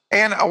course,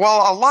 and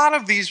while a lot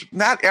of these,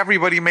 not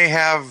everybody may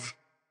have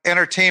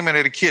entertainment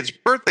at a kid's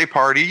birthday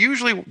party.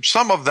 Usually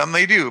some of them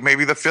they do.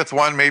 Maybe the fifth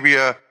one, maybe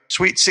a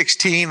Sweet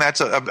 16,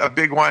 that's a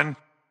big one.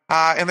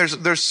 And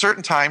there's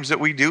certain times that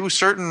we do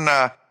certain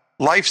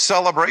life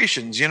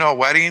celebrations,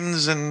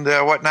 weddings and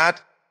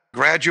whatnot.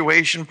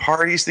 Graduation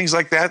parties, things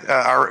like that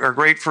are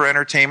great for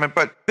entertainment.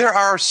 But there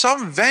are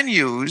some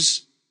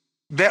venues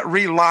that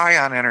rely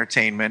on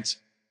entertainment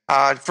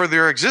for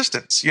their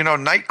existence.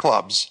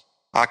 Nightclubs,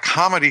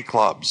 comedy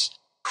clubs,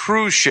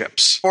 cruise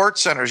ships,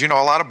 sports centers. A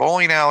lot of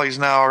bowling alleys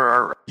now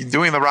are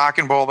doing the Rock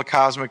and Bowl, the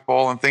Cosmic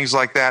Bowl, and things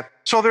like that.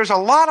 So there's a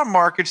lot of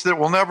markets that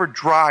will never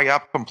dry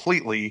up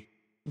completely.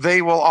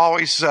 They will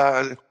always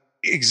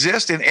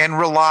exist and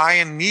rely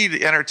and need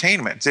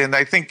entertainment. And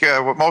I think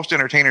what most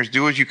entertainers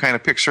do is you kind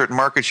of pick certain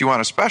markets you want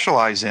to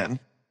specialize in.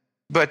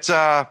 But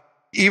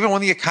even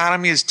when the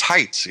economy is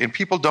tight and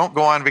people don't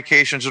go on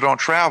vacations or don't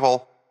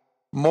travel,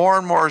 more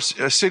and more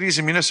cities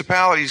and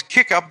municipalities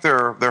kick up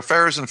their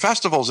fairs and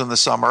festivals in the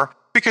summer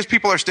because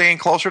people are staying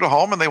closer to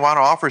home and they want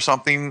to offer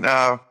something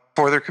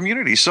for their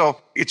community. So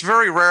it's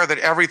very rare that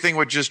everything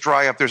would just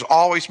dry up. There's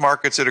always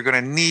markets that are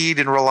going to need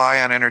and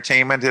rely on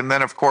entertainment. And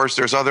then, of course,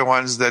 there's other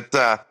ones that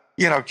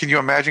can you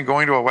imagine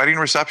going to a wedding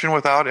reception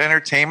without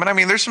entertainment? I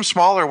mean, there's some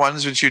smaller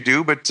ones that you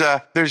do, but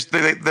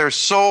they're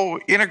so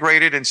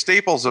integrated and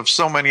staples of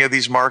so many of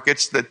these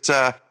markets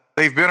that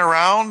they've been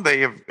around.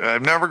 They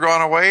have never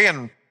gone away,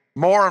 and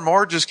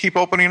more just keep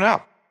opening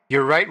up.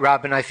 You're right,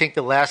 Robin. I think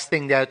the last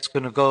thing that's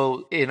going to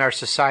go in our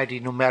society,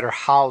 no matter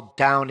how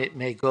down it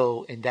may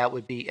go, and that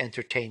would be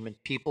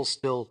entertainment. People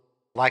still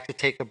like to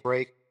take a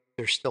break.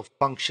 There's still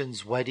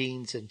functions,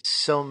 weddings, and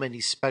so many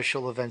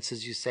special events,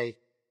 as you say.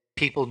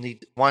 People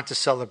want to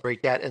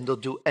celebrate that, and they'll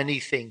do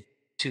anything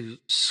to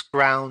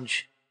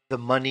scrounge the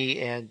money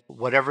and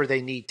whatever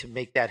they need to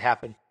make that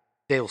happen.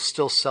 They'll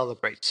still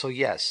celebrate. So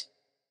yes.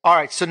 All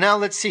right. So now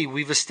let's see.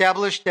 We've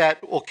established that,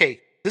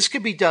 okay, this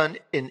could be done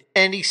in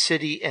any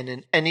city and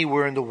in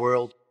anywhere in the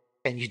world,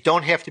 and you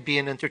don't have to be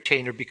an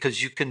entertainer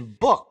because you can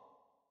book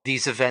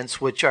these events,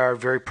 which are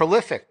very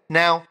prolific.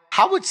 Now,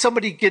 how would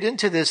somebody get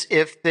into this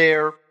if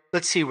they're,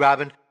 let's see,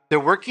 Robin, they're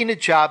working a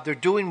job, they're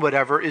doing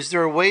whatever. Is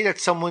there a way that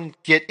someone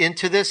get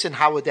into this, and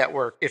how would that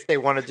work if they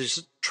wanted to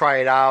just try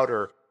it out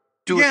or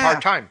do it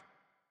part-time?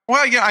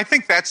 Well, I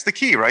think that's the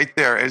key right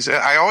there. Is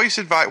I always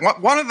advise,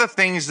 one of the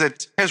things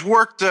that has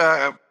worked,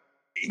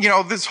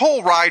 this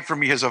whole ride for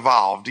me has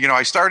evolved.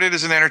 I started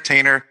as an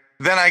entertainer,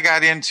 then I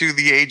got into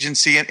the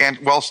agency and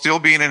while still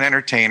being an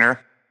entertainer,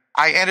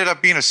 I ended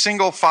up being a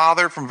single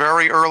father from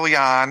very early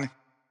on,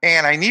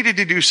 and I needed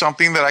to do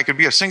something that I could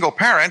be a single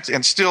parent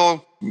and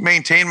still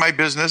maintain my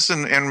business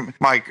and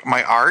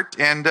my art.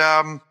 And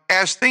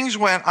as things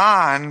went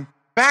on,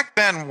 back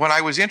then when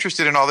I was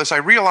interested in all this, I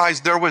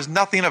realized there was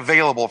nothing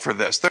available for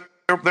this.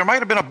 There might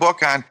have been a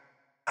book on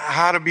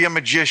how to be a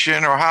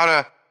magician or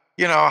how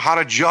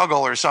to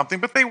juggle or something,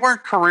 but they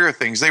weren't career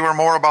things. They were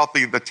more about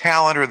the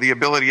talent or the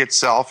ability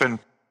itself. And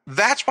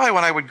that's why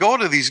when I would go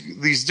to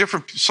these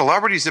different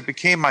celebrities that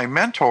became my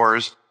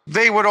mentors,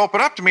 they would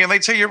open up to me and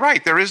they'd say, you're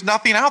right, there is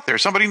nothing out there.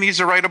 Somebody needs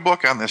to write a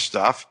book on this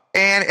stuff.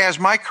 And as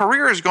my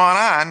career has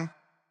gone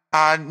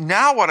on,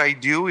 now what I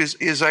do is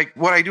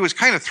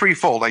kind of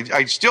threefold.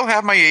 I still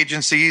have my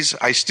agencies,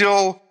 I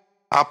still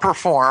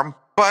perform,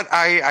 but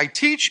I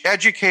teach,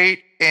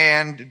 educate,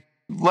 and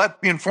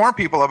inform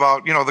people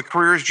about, the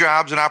careers,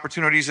 jobs, and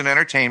opportunities in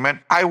entertainment.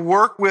 I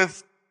work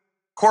with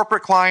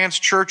corporate clients,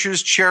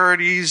 churches,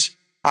 charities,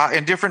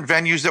 and different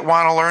venues that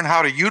want to learn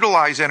how to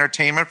utilize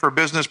entertainment for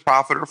business,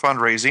 profit, or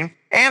fundraising.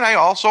 And I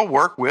also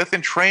work with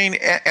and train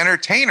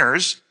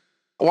entertainers.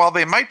 While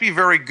they might be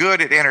very good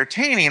at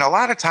entertaining, a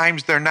lot of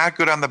times they're not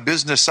good on the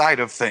business side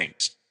of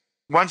things.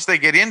 Once they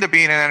get into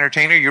being an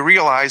entertainer, you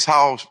realize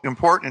how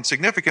important and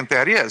significant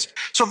that is.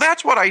 So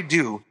that's what I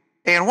do.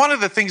 And one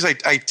of the things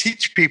I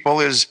teach people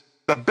is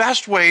the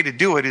best way to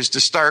do it is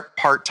to start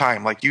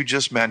part-time, like you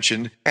just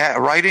mentioned,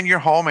 right in your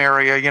home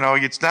area.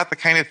 It's not the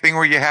kind of thing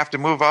where you have to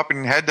move up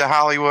and head to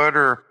Hollywood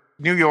or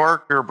New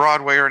York or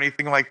Broadway or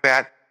anything like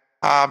that.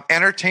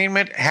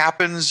 Entertainment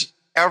happens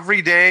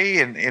every day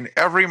in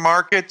every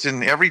market,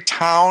 in every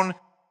town,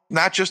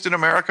 not just in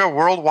America,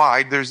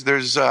 worldwide.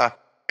 There's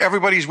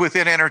everybody's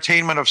within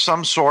entertainment of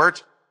some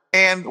sort.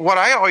 And what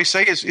I always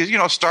say is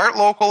start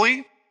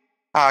locally,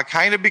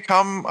 kind of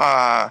become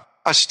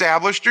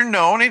established or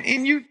known,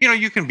 and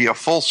you can be a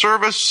full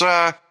service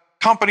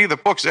company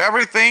that books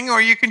everything,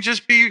 or you can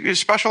just be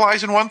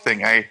specialize in one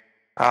thing. I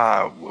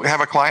have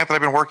a client that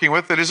I've been working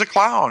with that is a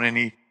clown,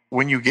 and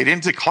when you get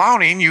into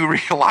clowning, you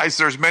realize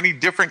there's many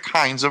different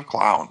kinds of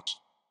clowns.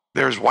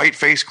 There's white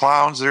face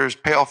clowns, there's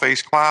pale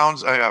face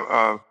clowns,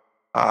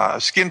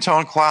 skin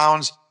tone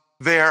clowns.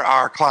 There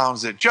are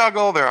clowns that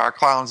juggle. There are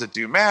clowns that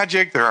do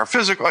magic. There are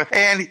physical.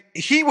 And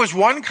he was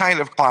one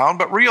kind of clown,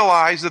 but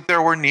realized that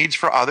there were needs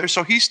for others.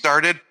 So he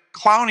started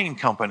clowning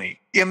company.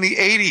 In the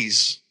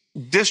 80s,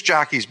 disc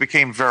jockeys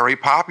became very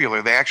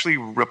popular. They actually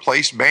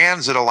replaced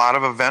bands at a lot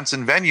of events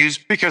and venues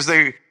because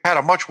they had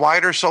a much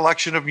wider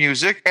selection of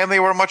music, and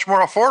they were much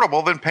more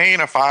affordable than paying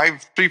a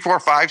 3, 4,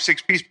 5,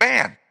 6-piece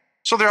band.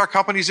 So there are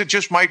companies that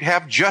just might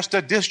have just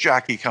a disc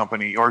jockey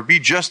company or be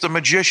just a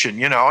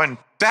magician, and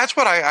that's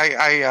what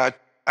I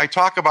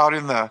talk about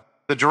in the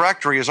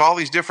directory is all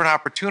these different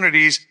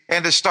opportunities,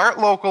 and to start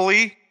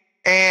locally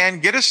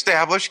and get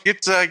established,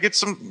 get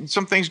some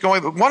things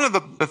going. One of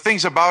the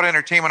things about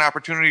entertainment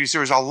opportunities,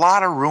 there's a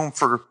lot of room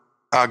for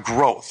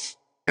growth.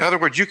 In other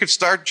words, you could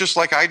start just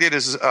like I did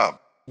as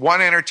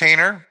one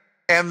entertainer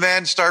and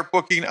then start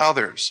booking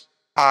others.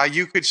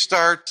 You could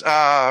start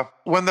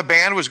when the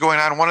band was going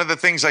on. One of the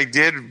things I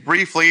did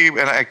briefly,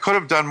 and I could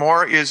have done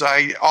more, is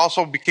I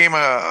also became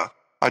a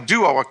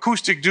duo,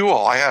 acoustic duo.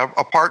 I have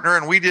a partner,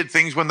 and we did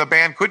things when the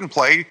band couldn't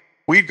play.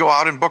 We'd go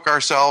out and book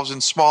ourselves in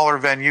smaller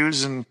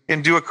venues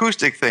and do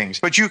acoustic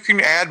things. But you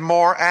can add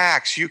more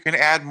acts. You can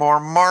add more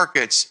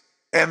markets.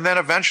 And then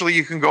eventually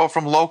you can go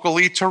from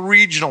locally to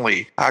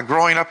regionally.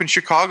 Growing up in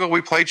Chicago,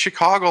 we played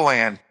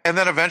Chicagoland. And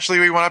then eventually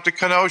we went up to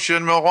Kenosha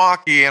and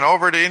Milwaukee and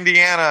over to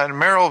Indiana and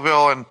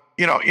Merrillville and,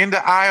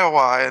 into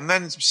Iowa and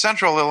then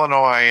central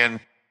Illinois. And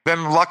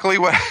then luckily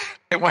when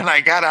I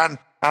got on,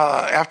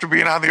 after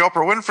being on the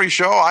Oprah Winfrey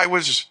Show, I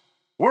was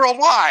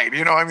worldwide.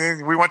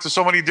 We went to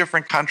so many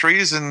different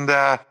countries, and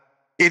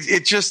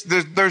it just,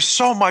 there's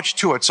so much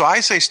to it. So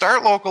I say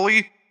start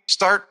locally,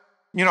 start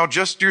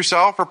just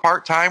yourself or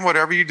part-time,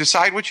 whatever you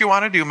decide what you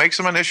want to do, make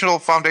some initial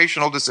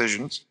foundational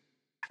decisions,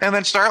 and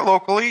then start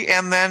locally.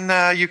 And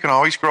then you can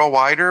always grow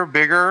wider,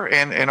 bigger,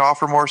 and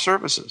offer more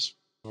services.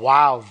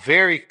 Wow.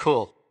 Very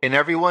cool. And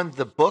everyone,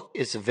 the book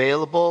is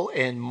available,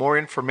 and more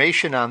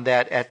information on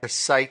that at the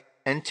site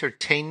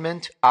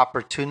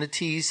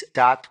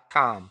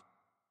entertainmentopportunities.com.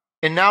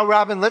 And now,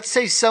 Robinn, let's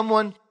say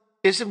someone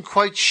isn't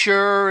quite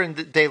sure and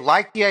they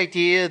like the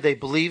idea, they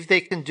believe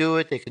they can do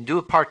it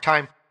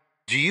part-time.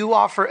 Do you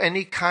offer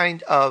any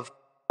kind of,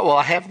 well,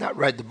 I have not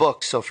read the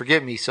book, so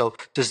forgive me. So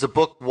does the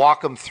book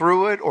walk them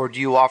through it, or do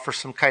you offer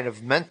some kind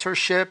of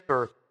mentorship,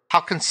 or how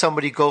can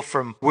somebody go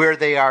from where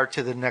they are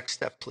to the next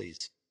step,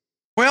 please?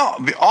 Well,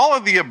 all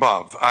of the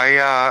above.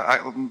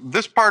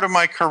 This part of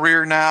my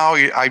career now,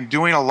 I'm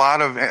doing a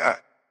lot of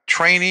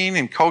training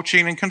and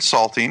coaching and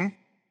consulting.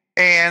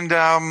 And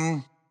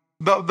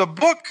the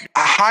book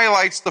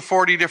highlights the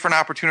 40 different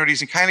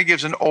opportunities and kind of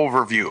gives an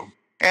overview.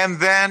 And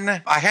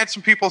then I had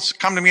some people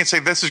come to me and say,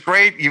 "This is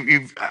great.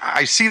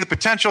 I see the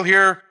potential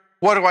here.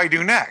 What do I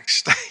do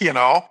next?"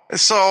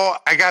 So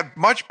I got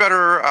much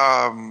better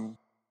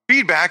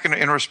feedback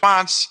in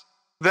response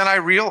than I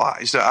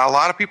realized. A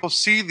lot of people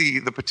see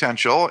the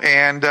potential.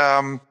 And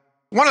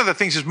one of the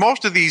things is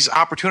most of these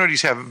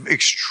opportunities have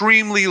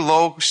extremely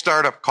low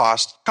startup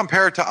costs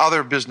compared to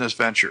other business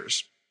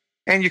ventures.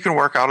 And you can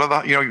work out of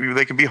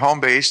they can be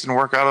home-based and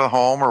work out of the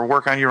home or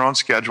work on your own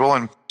schedule.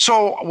 And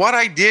so what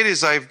I did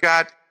is I've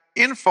got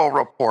info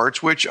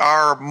reports, which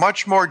are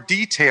much more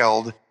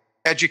detailed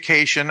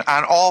education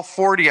on all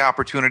 40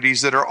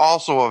 opportunities that are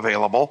also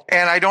available.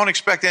 And I don't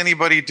expect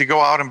anybody to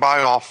go out and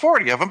buy all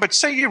 40 of them, but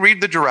say you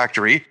read the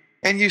directory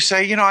and you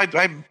say,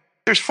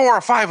 there's 4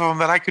 or 5 of them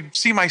that I could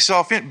see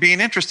myself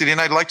being interested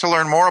in. I'd like to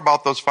learn more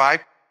about those 5.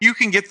 You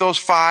can get those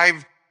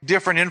 5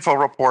 different info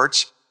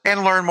reports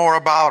and learn more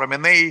about them.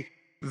 And they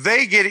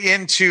get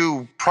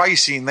into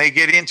pricing, they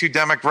get into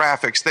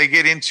demographics, they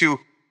get into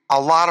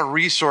a lot of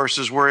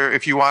resources where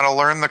if you want to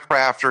learn the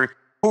craft, or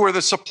who are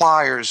the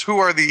suppliers, who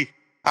are the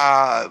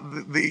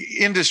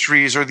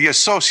industries or the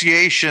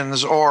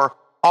associations, or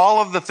all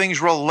of the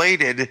things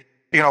related,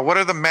 what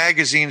are the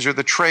magazines or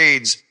the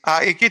trades?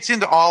 It gets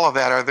into all of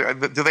that.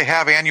 Do they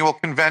have annual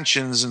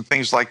conventions and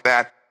things like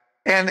that?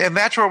 And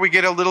that's where we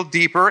get a little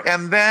deeper.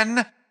 And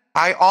then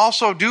I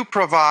also do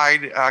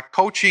provide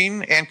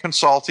coaching and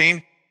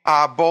consulting,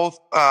 both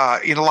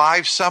in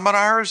live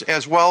seminars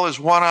as well as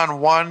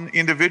one-on-one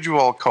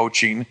individual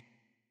coaching,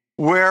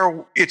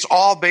 where it's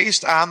all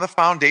based on the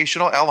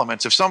foundational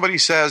elements. If somebody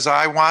says,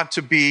 I want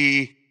to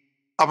be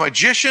a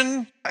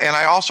magician and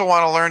I also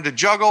want to learn to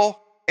juggle,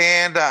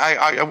 and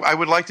I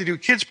would like to do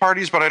kids'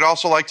 parties, but I'd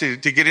also like to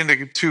get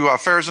into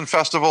fairs and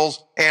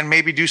festivals and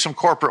maybe do some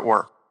corporate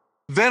work.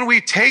 Then we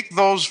take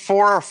those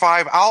 4 or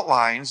 5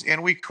 outlines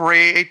and we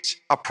create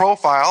a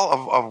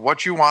profile of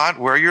what you want,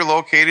 where you're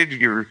located,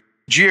 your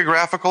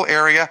geographical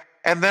area,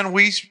 and then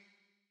we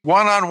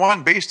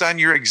one-on-one based on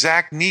your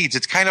exact needs.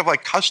 It's kind of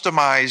like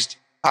customized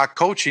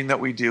coaching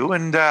that we do,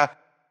 and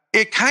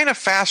it kind of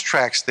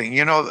fast-tracks things.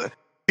 You know,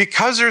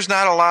 because there's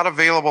not a lot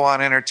available on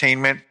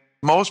entertainment,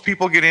 most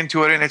people get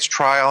into it and it's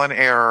trial and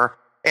error,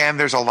 and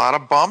there's a lot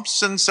of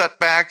bumps and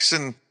setbacks,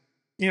 and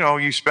you know,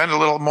 you spend a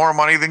little more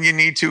money than you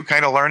need to,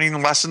 kind of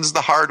learning lessons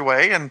the hard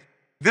way, and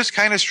this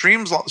kind of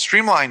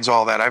streamlines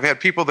all that. I've had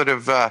people that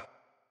have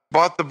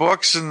bought the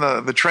books and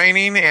the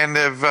training and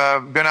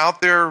have been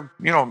out there,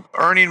 you know,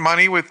 earning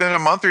money within a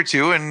month or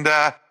two, and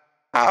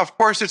of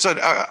course, it's an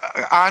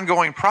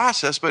ongoing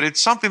process, but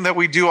it's something that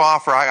we do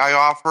offer. I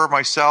offer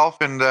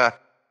myself and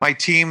my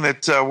team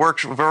that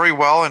works very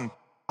well. And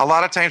a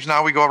lot of times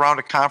now we go around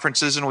to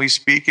conferences and we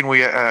speak, and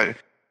we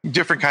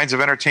different kinds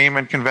of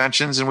entertainment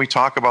conventions, and we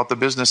talk about the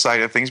business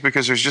side of things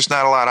because there's just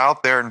not a lot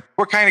out there. And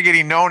we're kind of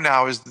getting known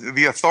now as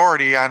the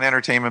authority on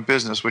entertainment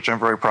business, which I'm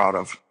very proud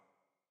of.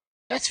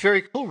 That's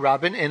very cool,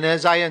 Robin. And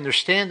as I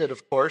understand it,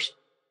 of course,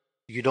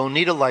 you don't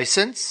need a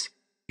license.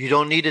 You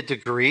don't need a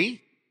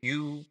degree.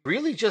 You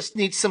really just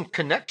need some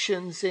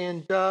connections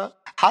and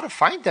how to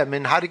find them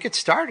and how to get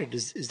started.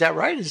 Is that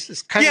right?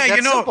 It's kind of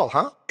that simple,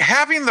 huh?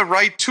 Having the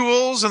right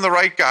tools and the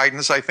right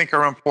guidance, I think,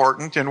 are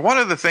important. And one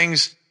of the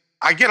things,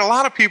 I get a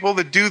lot of people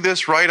that do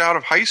this right out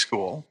of high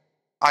school.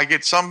 I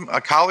get some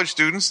college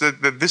students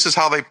that this is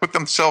how they put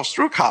themselves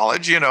through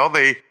college. You know,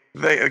 they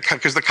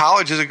because the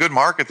college is a good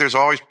market. There's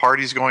always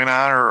parties going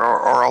on,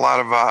 or a lot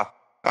of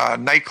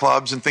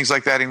nightclubs and things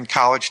like that in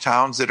college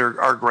towns that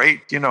are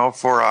great, you know,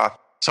 for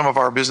some of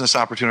our business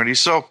opportunities.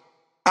 So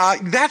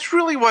that's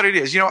really what it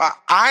is. You know,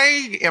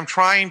 I am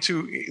trying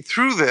to,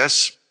 through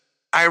this,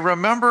 I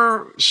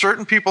remember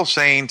certain people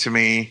saying to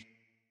me,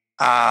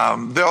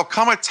 there'll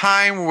come a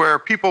time where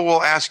people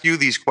will ask you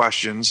these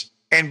questions,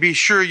 and be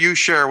sure you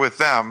share with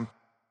them,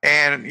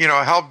 and, you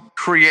know, help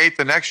create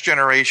the next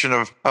generation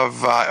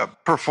of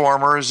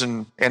performers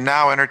and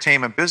now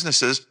entertainment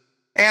businesses.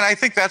 And I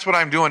think that's what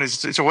I'm doing.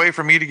 It's a way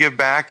for me to give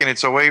back, and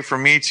it's a way for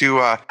me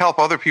to help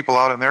other people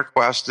out in their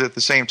quest at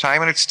the same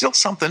time. And it's still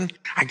something,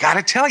 I got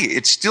to tell you,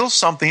 it's still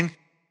something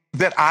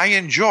that I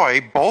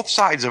enjoy, both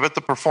sides of it,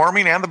 the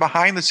performing and the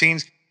behind the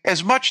scenes,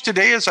 as much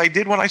today as I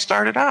did when I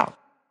started out.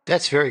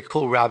 That's very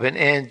cool, Robin.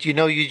 And, you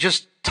know, you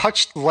just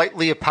touched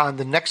lightly upon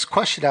the next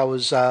question I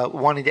was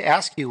wanting to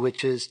ask you,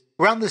 which is,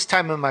 around this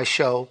time in my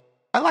show,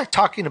 I like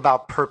talking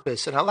about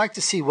purpose, and I like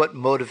to see what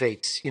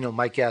motivates, you know,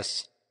 my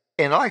guests.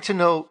 And I'd like to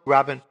know,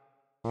 Robin,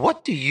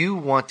 what do you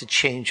want to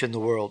change in the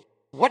world?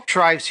 What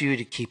drives you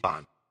to keep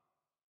on?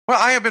 Well,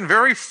 I have been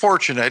very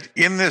fortunate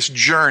in this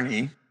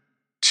journey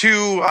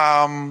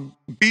to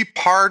be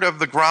part of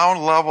the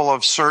ground level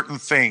of certain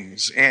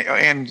things.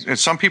 And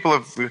some people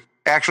have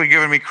actually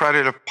given me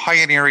credit of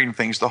pioneering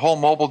things. The whole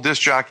mobile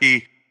disc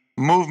jockey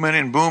movement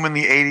and boom in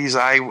the 80s,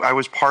 I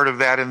was part of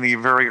that in the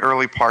very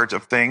early parts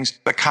of things.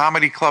 The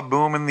comedy club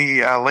boom in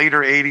the later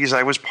 80s,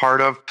 I was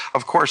part of.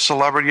 Of course,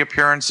 celebrity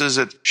appearances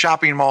at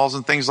shopping malls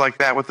and things like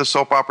that with the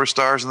soap opera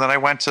stars. And then I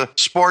went to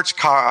sports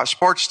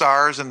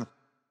stars, and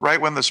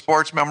right when the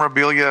sports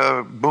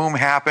memorabilia boom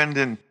happened,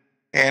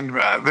 and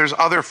there's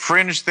other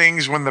fringe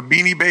things. When the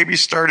Beanie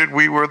Babies started,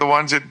 we were the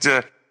ones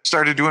that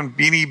started doing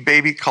Beanie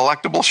Baby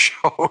collectible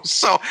shows.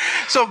 So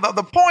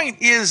the point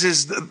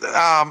is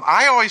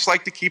I always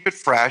like to keep it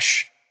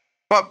fresh.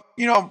 But,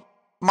 you know,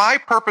 my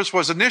purpose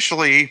was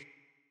initially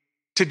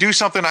to do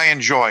something I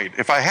enjoyed.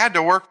 If I had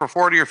to work for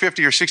 40 or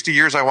 50 or 60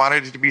 years, I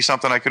wanted it to be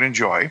something I could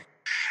enjoy.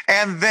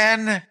 And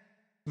then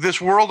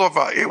this world of,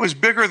 it was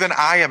bigger than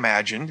I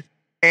imagined.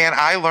 And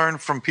I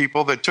learned from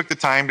people that took the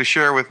time to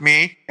share with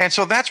me. And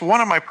so that's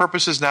one of my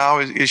purposes now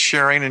is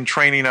sharing and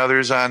training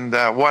others on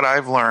what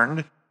I've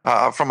learned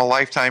from a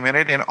lifetime in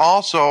it, and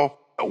also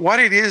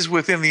what it is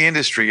within the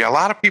industry. A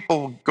lot of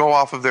people go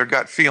off of their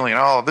gut feeling,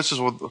 oh, this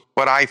is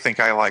what I think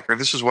I like, or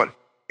this is what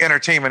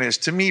entertainment is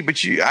to me. But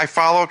I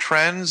follow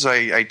trends,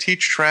 I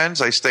teach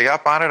trends, I stay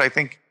up on it. I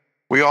think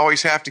we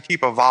always have to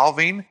keep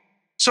evolving.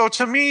 So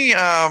to me,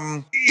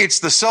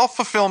 it's the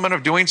self-fulfillment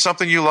of doing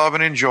something you love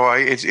and enjoy.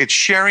 It's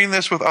sharing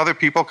this with other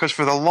people, because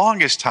for the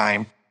longest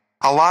time,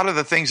 a lot of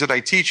the things that I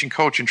teach and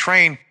coach and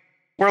train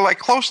were like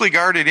closely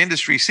guarded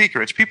industry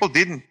secrets. People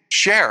didn't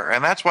share.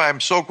 And that's why I'm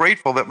so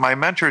grateful that my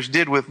mentors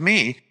did with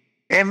me.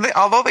 And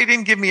although they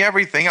didn't give me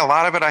everything, a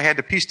lot of it I had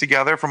to piece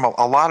together from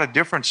a lot of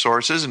different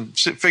sources and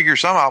figure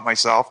some out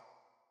myself.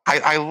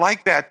 I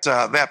like that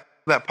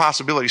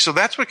possibility. So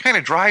that's what kind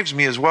of drives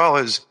me as well,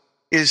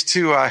 is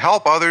to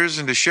help others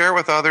and to share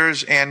with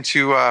others, and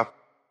to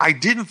I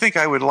didn't think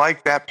I would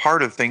like that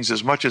part of things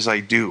as much as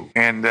I do.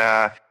 And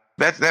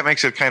that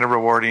makes it kind of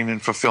rewarding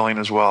and fulfilling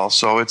as well.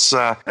 So it's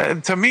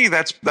to me,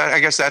 I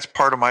guess that's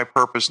part of my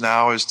purpose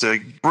now, is to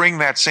bring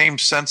that same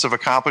sense of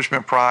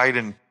accomplishment,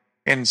 pride,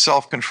 and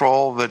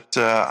self-control that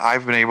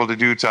I've been able to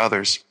do to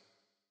others.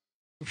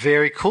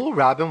 Very cool,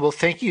 Robinn. Well,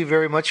 thank you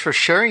very much for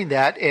sharing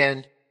that,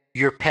 and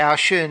your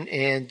passion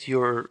and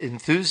your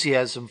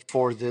enthusiasm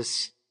for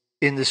this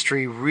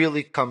industry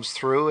really comes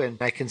through, and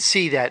I can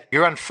see that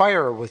you're on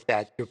fire with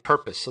that, your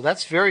purpose. So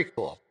that's very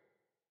cool.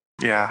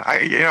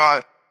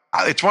 Yeah,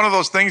 it's one of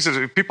those things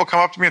that if people come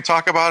up to me and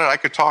talk about it, I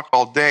could talk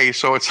all day.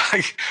 So it's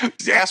like,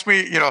 ask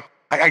me,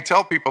 I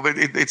tell people that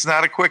it's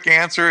not a quick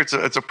answer. It's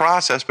a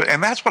process.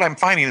 And that's what I'm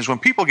finding is when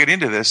people get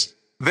into this,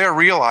 they're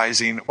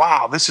realizing,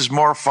 wow, this is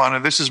more fun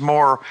and this is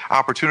more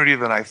opportunity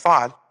than I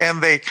thought.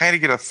 And they kind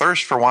of get a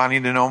thirst for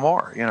wanting to know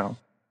more,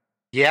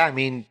 Yeah, I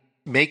mean,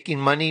 making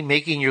money,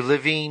 making your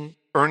living,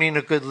 earning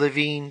a good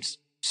living,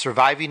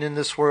 surviving in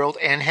this world,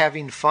 and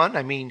having fun.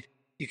 I mean,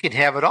 you can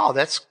have it all.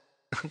 That's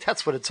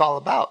what it's all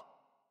about.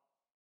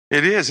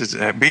 It is. It's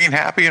being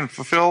happy and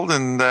fulfilled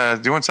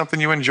and doing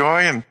something you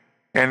enjoy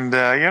and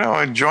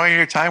enjoying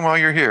your time while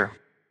you're here.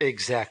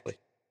 Exactly.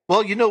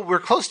 Well, we're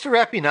close to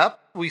wrapping up.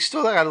 We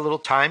still got a little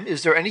time.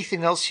 Is there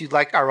anything else you'd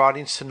like our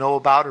audience to know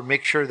about or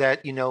make sure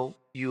that, you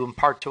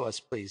impart to us,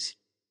 please?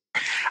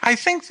 I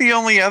think the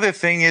only other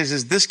thing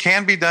is this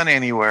can be done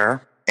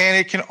anywhere, and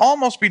it can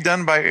almost be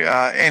done by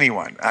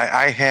anyone.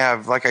 I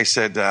have, like I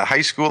said,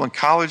 high school and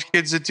college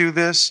kids that do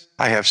this.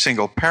 I have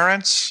single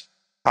parents.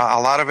 A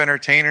lot of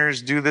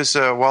entertainers do this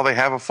while they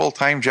have a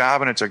full-time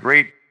job, and it's a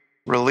great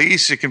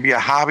release. It can be a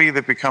hobby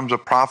that becomes a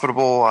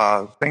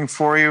profitable thing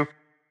for you.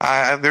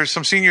 There's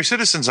some senior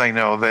citizens I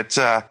know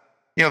that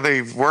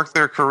they've worked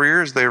their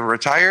careers, they're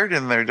retired,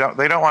 and they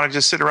don't want to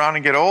just sit around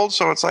and get old.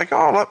 So it's like,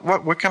 oh,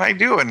 what can I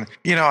do? And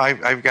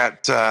I've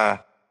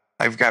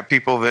got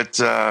people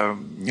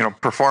that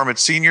perform at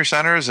senior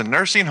centers and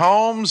nursing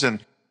homes,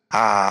 and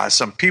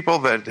some people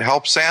that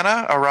help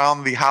Santa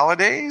around the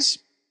holidays.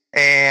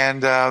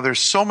 And there's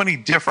so many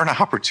different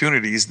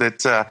opportunities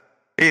that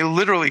it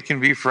literally can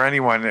be for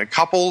anyone.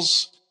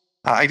 Couples.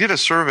 I did a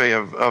survey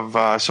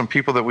of some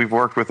people that we've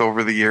worked with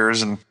over the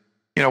years, and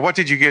what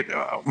did you get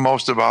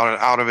most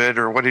out of it,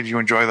 or what did you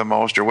enjoy the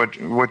most, or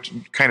what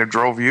kind of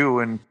drove you?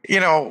 And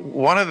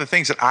one of the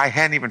things that I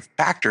hadn't even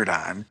factored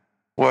on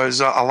was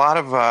a lot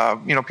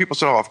of people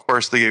said, oh, of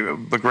course, the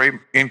great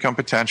income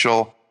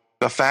potential,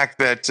 the fact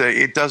that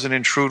it doesn't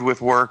intrude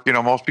with work.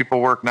 Most people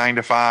work 9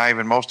 to 5,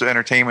 and most of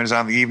entertainment is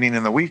on the evening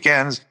and the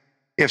weekends.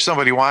 If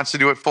somebody wants to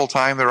do it full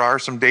time, there are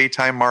some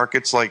daytime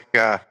markets like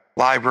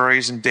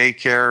libraries and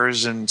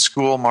daycares and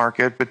school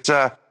market. But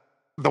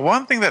the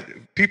one thing that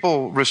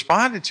people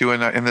responded to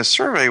in this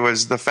survey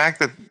was the fact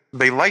that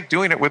they like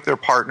doing it with their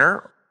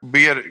partner,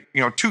 be it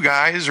 2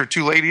 guys or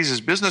 2 ladies as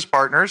business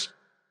partners,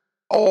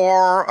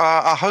 or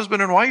a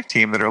husband and wife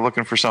team that are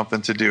looking for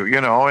something to do.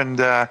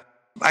 And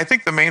I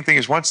think the main thing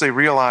is once they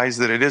realize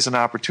that it is an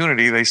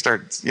opportunity, they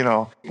start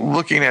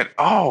looking at,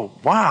 oh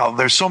wow,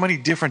 there's so many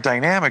different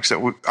dynamics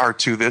that are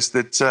to this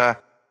that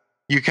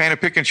you kind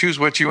of pick and choose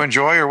what you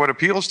enjoy or what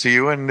appeals to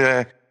you.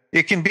 And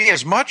it can be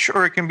as much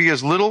or it can be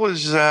as little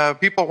as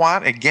people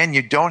want. Again,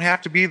 you don't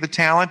have to be the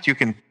talent. You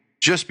can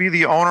just be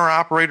the owner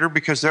operator,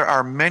 because there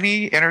are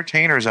many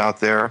entertainers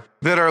out there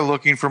that are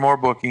looking for more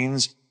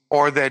bookings,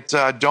 or that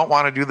don't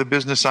want to do the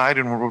business side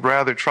and would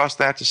rather trust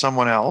that to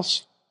someone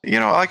else.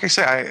 Like I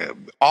say,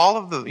 all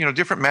of the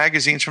different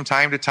magazines from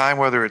time to time,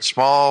 whether it's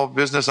small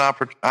business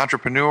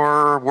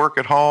entrepreneur, work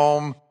at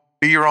home,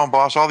 be your own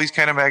boss, all these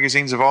kind of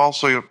magazines have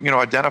also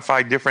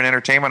identified different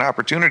entertainment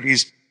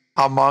opportunities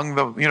among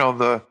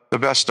the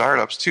best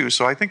startups too.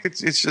 So I think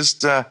it's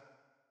just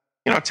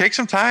take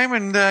some time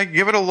and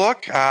give it a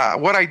look.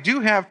 What I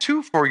do have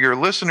too for your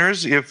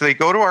listeners, if they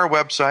go to our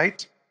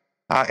website,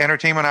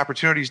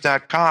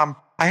 entertainmentopportunities.com,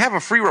 I have a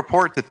free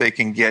report that they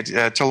can get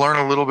to learn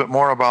a little bit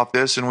more about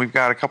this. And we've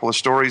got a couple of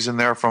stories in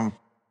there from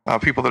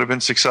people that have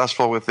been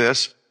successful with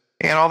this.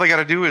 And all they got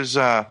to do is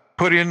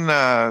put in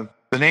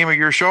the name of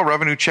your show,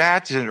 Revenue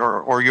Chat,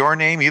 or your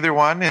name, either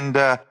one, and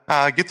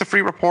get the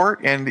free report.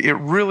 And it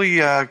really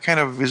kind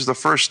of is the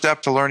first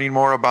step to learning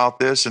more about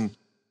this. And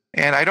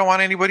I don't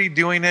want anybody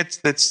doing it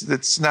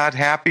that's not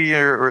happy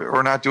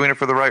or not doing it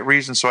for the right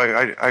reason. So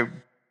I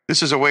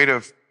this is a way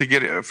to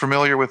get more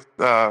familiar with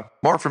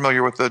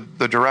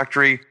the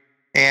directory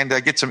and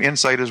get some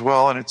insight as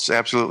well. And it's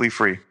absolutely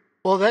free.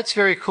 Well, that's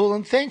very cool.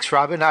 And thanks,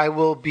 Robinn. I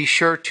will be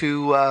sure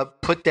to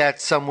put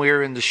that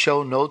somewhere in the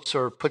show notes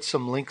or put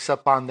some links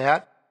up on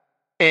that.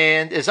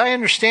 And as I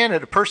understand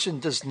it, a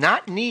person does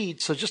not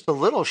need, so just a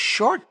little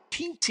short,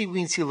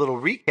 teensy-weensy little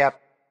recap.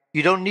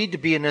 You don't need to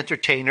be an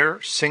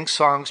entertainer, sing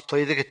songs,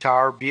 play the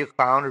guitar, be a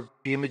clown, or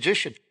be a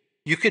magician.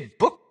 You could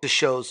book the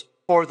shows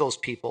for those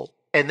people.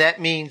 And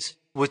that means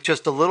with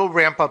just a little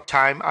ramp-up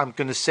time, I'm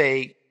going to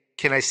say,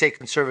 can I say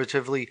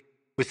conservatively,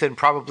 within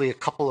probably a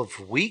couple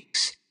of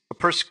weeks, a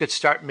person could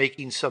start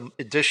making some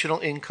additional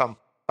income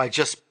by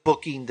just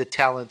booking the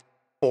talent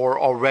for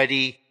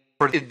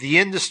the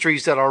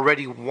industries that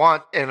already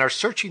want and are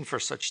searching for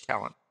such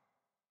talent.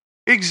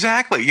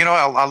 Exactly. A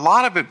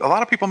lot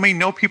of people may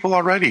know people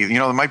already.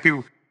 It might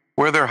be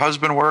where their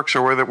husband works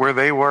or where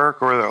they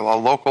work or a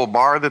local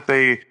bar that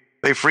they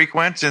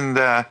frequent. And,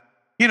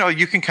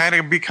 you can kind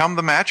of become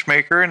the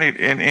matchmaker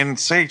and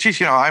say, geez,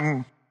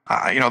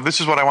 this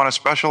is what I want to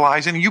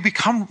specialize in. You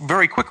become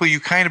very quickly, you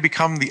kind of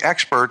become the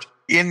expert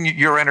in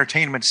your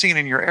entertainment scene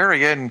in your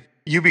area, and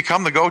you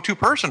become the go-to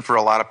person for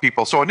a lot of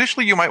people. So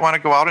initially you might want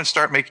to go out and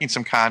start making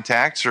some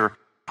contacts or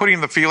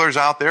putting the feelers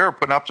out there or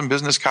putting up some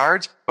business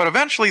cards. But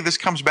eventually this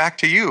comes back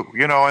to you,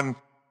 and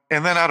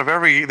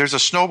then there's a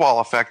snowball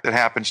effect that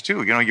happens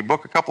too. You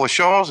book a couple of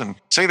shows and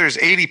say there's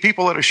 80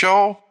 people at a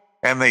show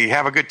and they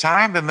have a good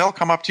time, then they'll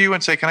come up to you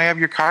and say, can I have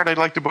your card? I'd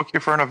like to book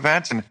you for an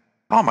event. And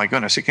oh my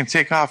goodness, it can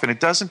take off. And it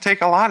doesn't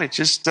take a lot. It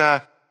just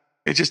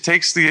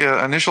takes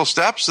the initial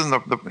steps and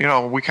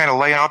we kind of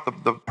lay out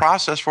the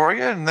process for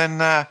you, and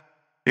then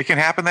it can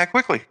happen that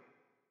quickly.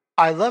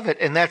 I love it.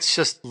 And that's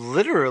just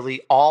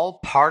literally all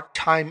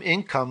part-time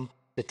income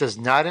that does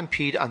not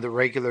impede on the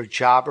regular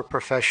job or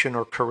profession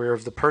or career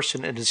of the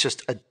person. And it's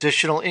just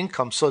additional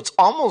income. So it's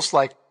almost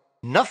like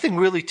nothing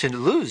really to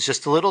lose,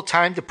 just a little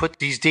time to put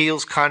these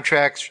deals,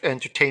 contracts,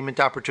 entertainment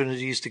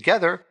opportunities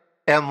together.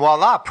 And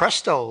voila,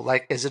 presto,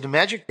 like is it a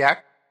magic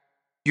jack?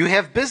 You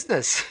have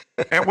business.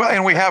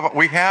 and we have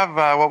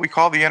what we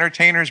call the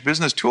Entertainer's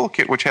Business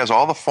Toolkit, which has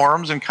all the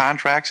forms and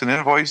contracts and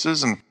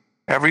invoices and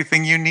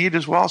everything you need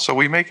as well. So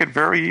we make it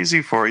very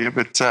easy for you.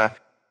 But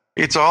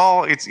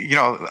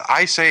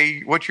I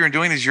say what you're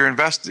doing is you're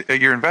investing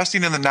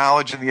in the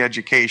knowledge and the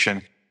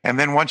education. And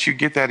then once you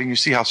get that and you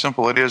see how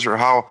simple it is or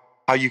how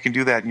you can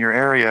do that in your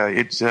area,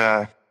 it's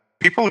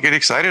people get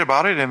excited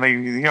about it, and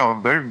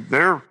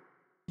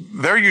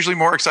they're usually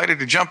more excited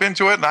to jump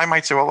into it. And I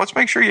might say, well, let's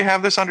make sure you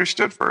have this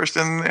understood first.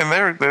 And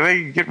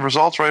they get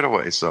results right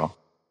away. So.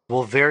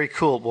 Well, very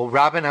cool. Well,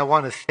 Robinn, I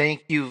want to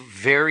thank you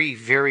very,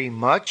 very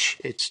much.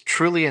 It's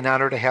truly an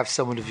honor to have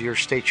someone of your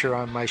stature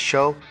on my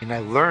show, and I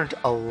learned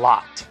a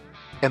lot.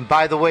 And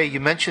by the way, you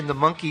mentioned the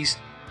monkeys.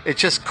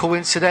 It's just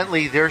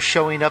coincidentally, they're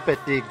showing up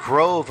at the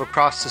Grove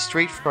across the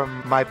street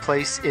from my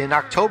place in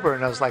October,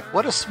 and I was like,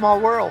 what a small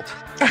world.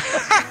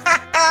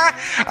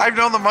 I've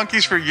known the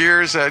monkeys for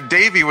years.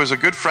 Davey was a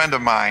good friend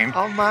of mine.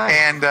 Oh, my.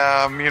 And,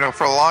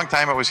 for a long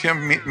time, it was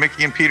him,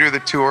 Mickey, and Peter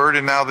that toured.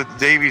 And now that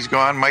Davey's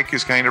gone, Mike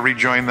has kind of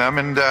rejoined them.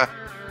 And,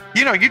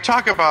 you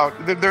talk about,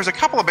 there's a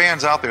couple of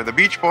bands out there, the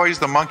Beach Boys,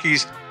 the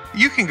Monkees,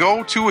 you can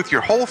go to with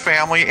your whole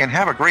family and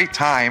have a great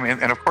time.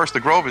 And of course, the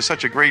Grove is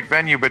such a great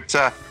venue. But,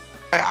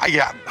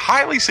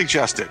 highly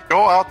suggest it.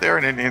 Go out there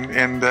and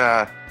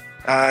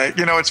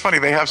it's funny.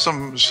 They have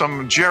some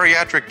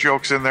geriatric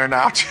jokes in there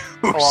now, too.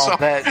 Oh, so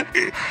bet.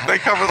 They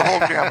cover the whole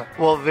gamut.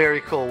 Well,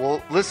 very cool.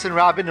 Well, listen,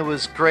 Robinn, it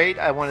was great.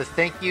 I want to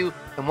thank you.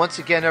 And once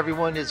again,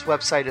 everyone, his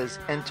website is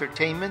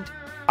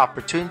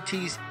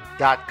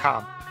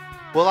entertainmentopportunities.com.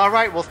 Well, all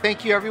right. Well,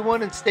 thank you,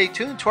 everyone, and stay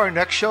tuned to our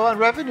next show on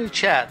Revenue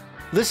Chat.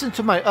 Listen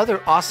to my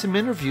other awesome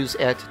interviews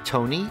at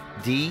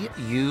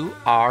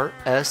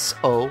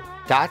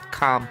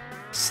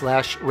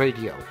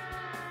TonyDurso.com/radio.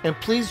 And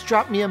please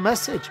drop me a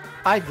message.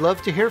 I'd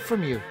love to hear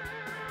from you.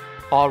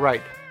 All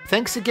right.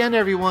 Thanks again,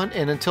 everyone.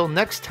 And until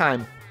next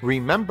time,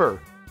 remember,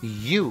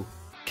 you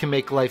can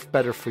make life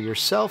better for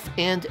yourself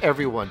and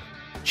everyone.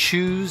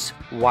 Choose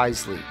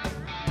wisely.